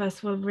of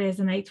us will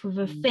resonate with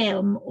a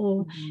film,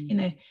 or you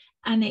know,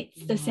 and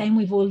it's the same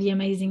with all the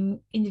amazing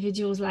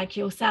individuals like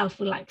yourself,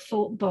 with like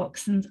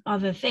ThoughtBox and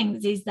other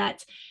things, is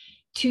that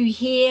to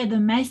hear the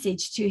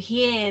message, to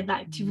hear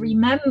that, to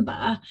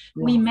remember,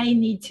 we may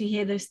need to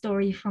hear the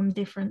story from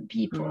different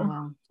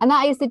people. And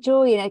that is the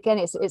joy. And again,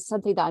 it's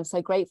something that I'm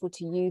so grateful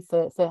to you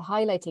for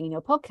highlighting in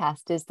your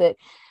podcast, is that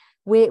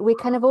we're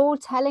kind of all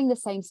telling the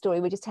same story,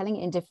 we're just telling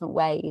it in different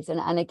ways.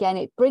 And again,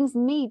 it brings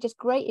me just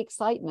great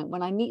excitement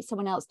when I meet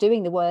someone else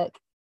doing the work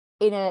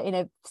in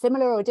a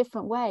similar or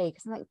different way,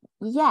 because I'm like,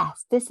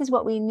 yes, this is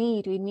what we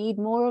need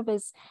more of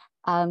us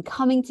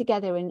coming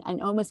together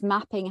and almost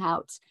mapping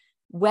out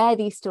where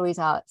these stories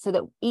are, so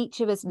that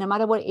each of us, no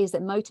matter what it is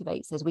that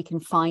motivates us, we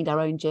can find our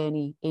own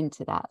journey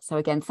into that. So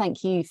again,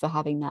 thank you for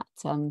having that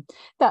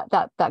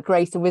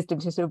grace and wisdom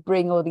to sort of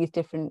bring all these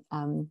different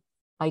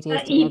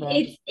ideas together.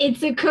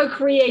 It's a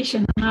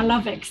co-creation, and I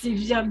love it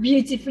because you've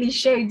beautifully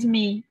showed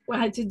me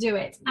how to do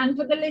it. And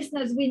for the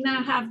listeners, we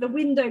now have the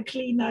window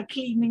cleaner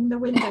cleaning the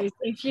windows.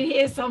 So if you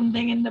hear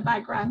something in the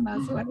background,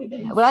 that's what it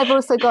is. Well, I've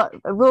also got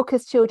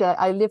raucous children.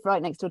 I live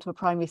right next door to a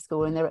primary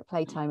school, and they're at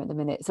playtime at the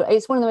minute. So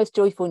it's one of the most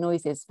joyful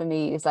noises for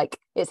me.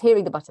 It's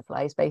hearing the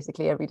butterflies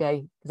basically every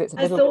day, because it's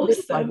a little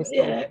primary school.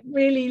 Yeah,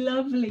 really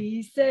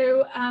lovely.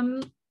 So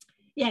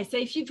so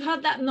if you've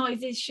heard that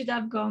noise, it should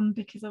have gone,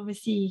 because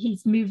obviously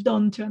he's moved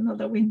on to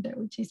another window,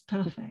 which is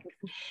perfect.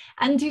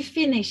 And to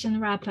finish and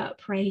wrap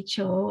up,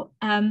 Rachel,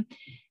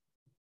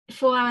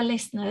 for our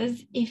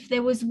listeners, if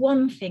there was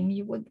one thing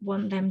you would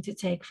want them to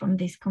take from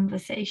this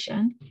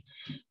conversation,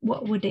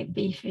 what would it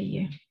be for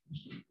you?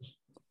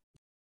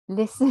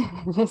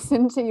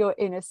 Listen to your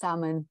inner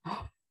salmon.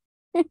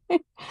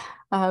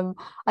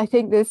 I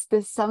think there's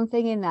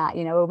something in that,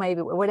 or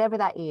maybe whatever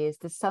that is,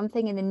 there's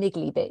something in the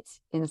niggly bit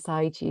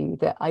inside you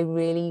that I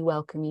really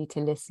welcome you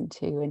to listen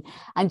to.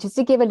 And just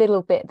to give a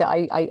little bit that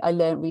I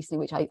learned recently,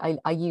 which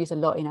I use a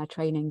lot in our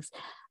trainings,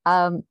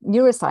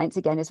 neuroscience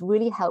again has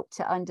really helped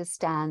to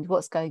understand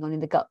what's going on in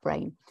the gut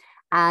brain,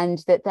 and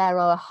that there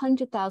are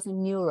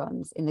 100,000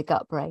 neurons in the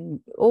gut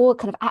brain, all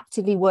kind of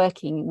actively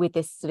working with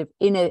this sort of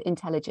inner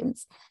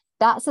intelligence.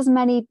 That's as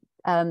many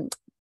nerve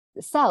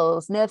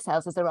cells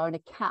as there are in a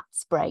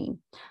cat's brain.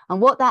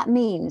 And what that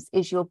means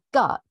is your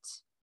gut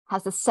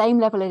has the same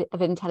level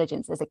of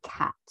intelligence as a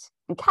cat,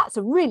 and cats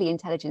are really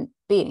intelligent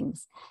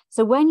beings.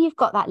 So when you've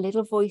got that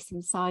little voice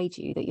inside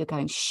you that you're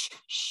going shh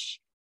shh,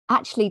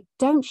 actually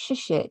don't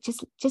shush it,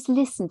 just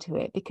listen to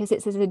it, because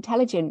it's as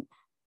intelligent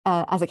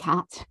as a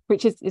cat,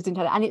 which is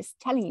intelligent, and it's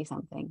telling you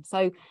something.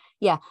 So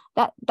yeah,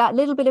 that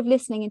little bit of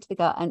listening into the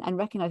gut and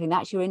recognizing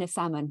that's your inner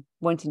salmon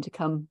wanting to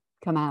come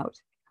out.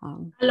 I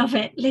love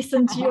it.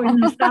 Listen to your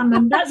inner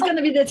salmon. That's going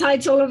to be the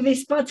title of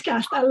this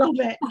podcast. I love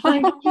it.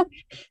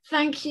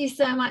 Thank you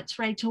so much,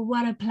 Rachel.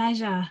 What a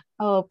pleasure.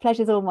 Oh,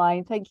 pleasure's all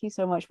mine. Thank you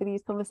so much for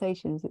these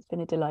conversations. It's been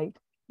a delight.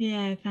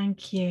 Yeah,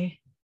 thank you.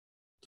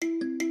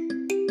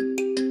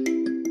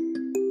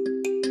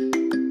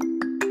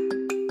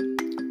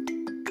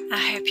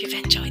 I hope you've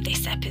enjoyed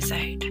this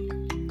episode.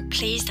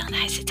 Please don't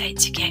hesitate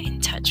to get in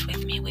touch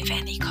with me with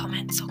any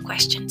comments or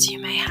questions you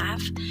may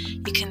have.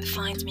 You can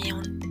find me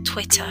on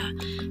Twitter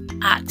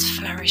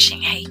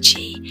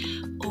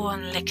 @FlourishingHE or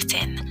on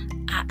LinkedIn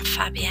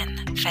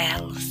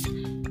 @FabienneVales.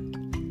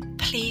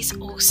 Please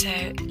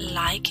also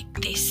like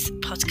this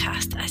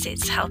podcast, as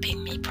it's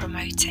helping me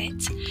promote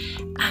it,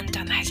 and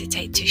don't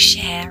hesitate to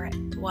share it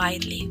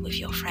widely with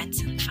your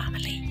friends and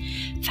family.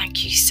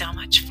 Thank you so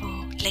much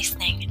for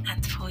listening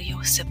and for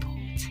your support.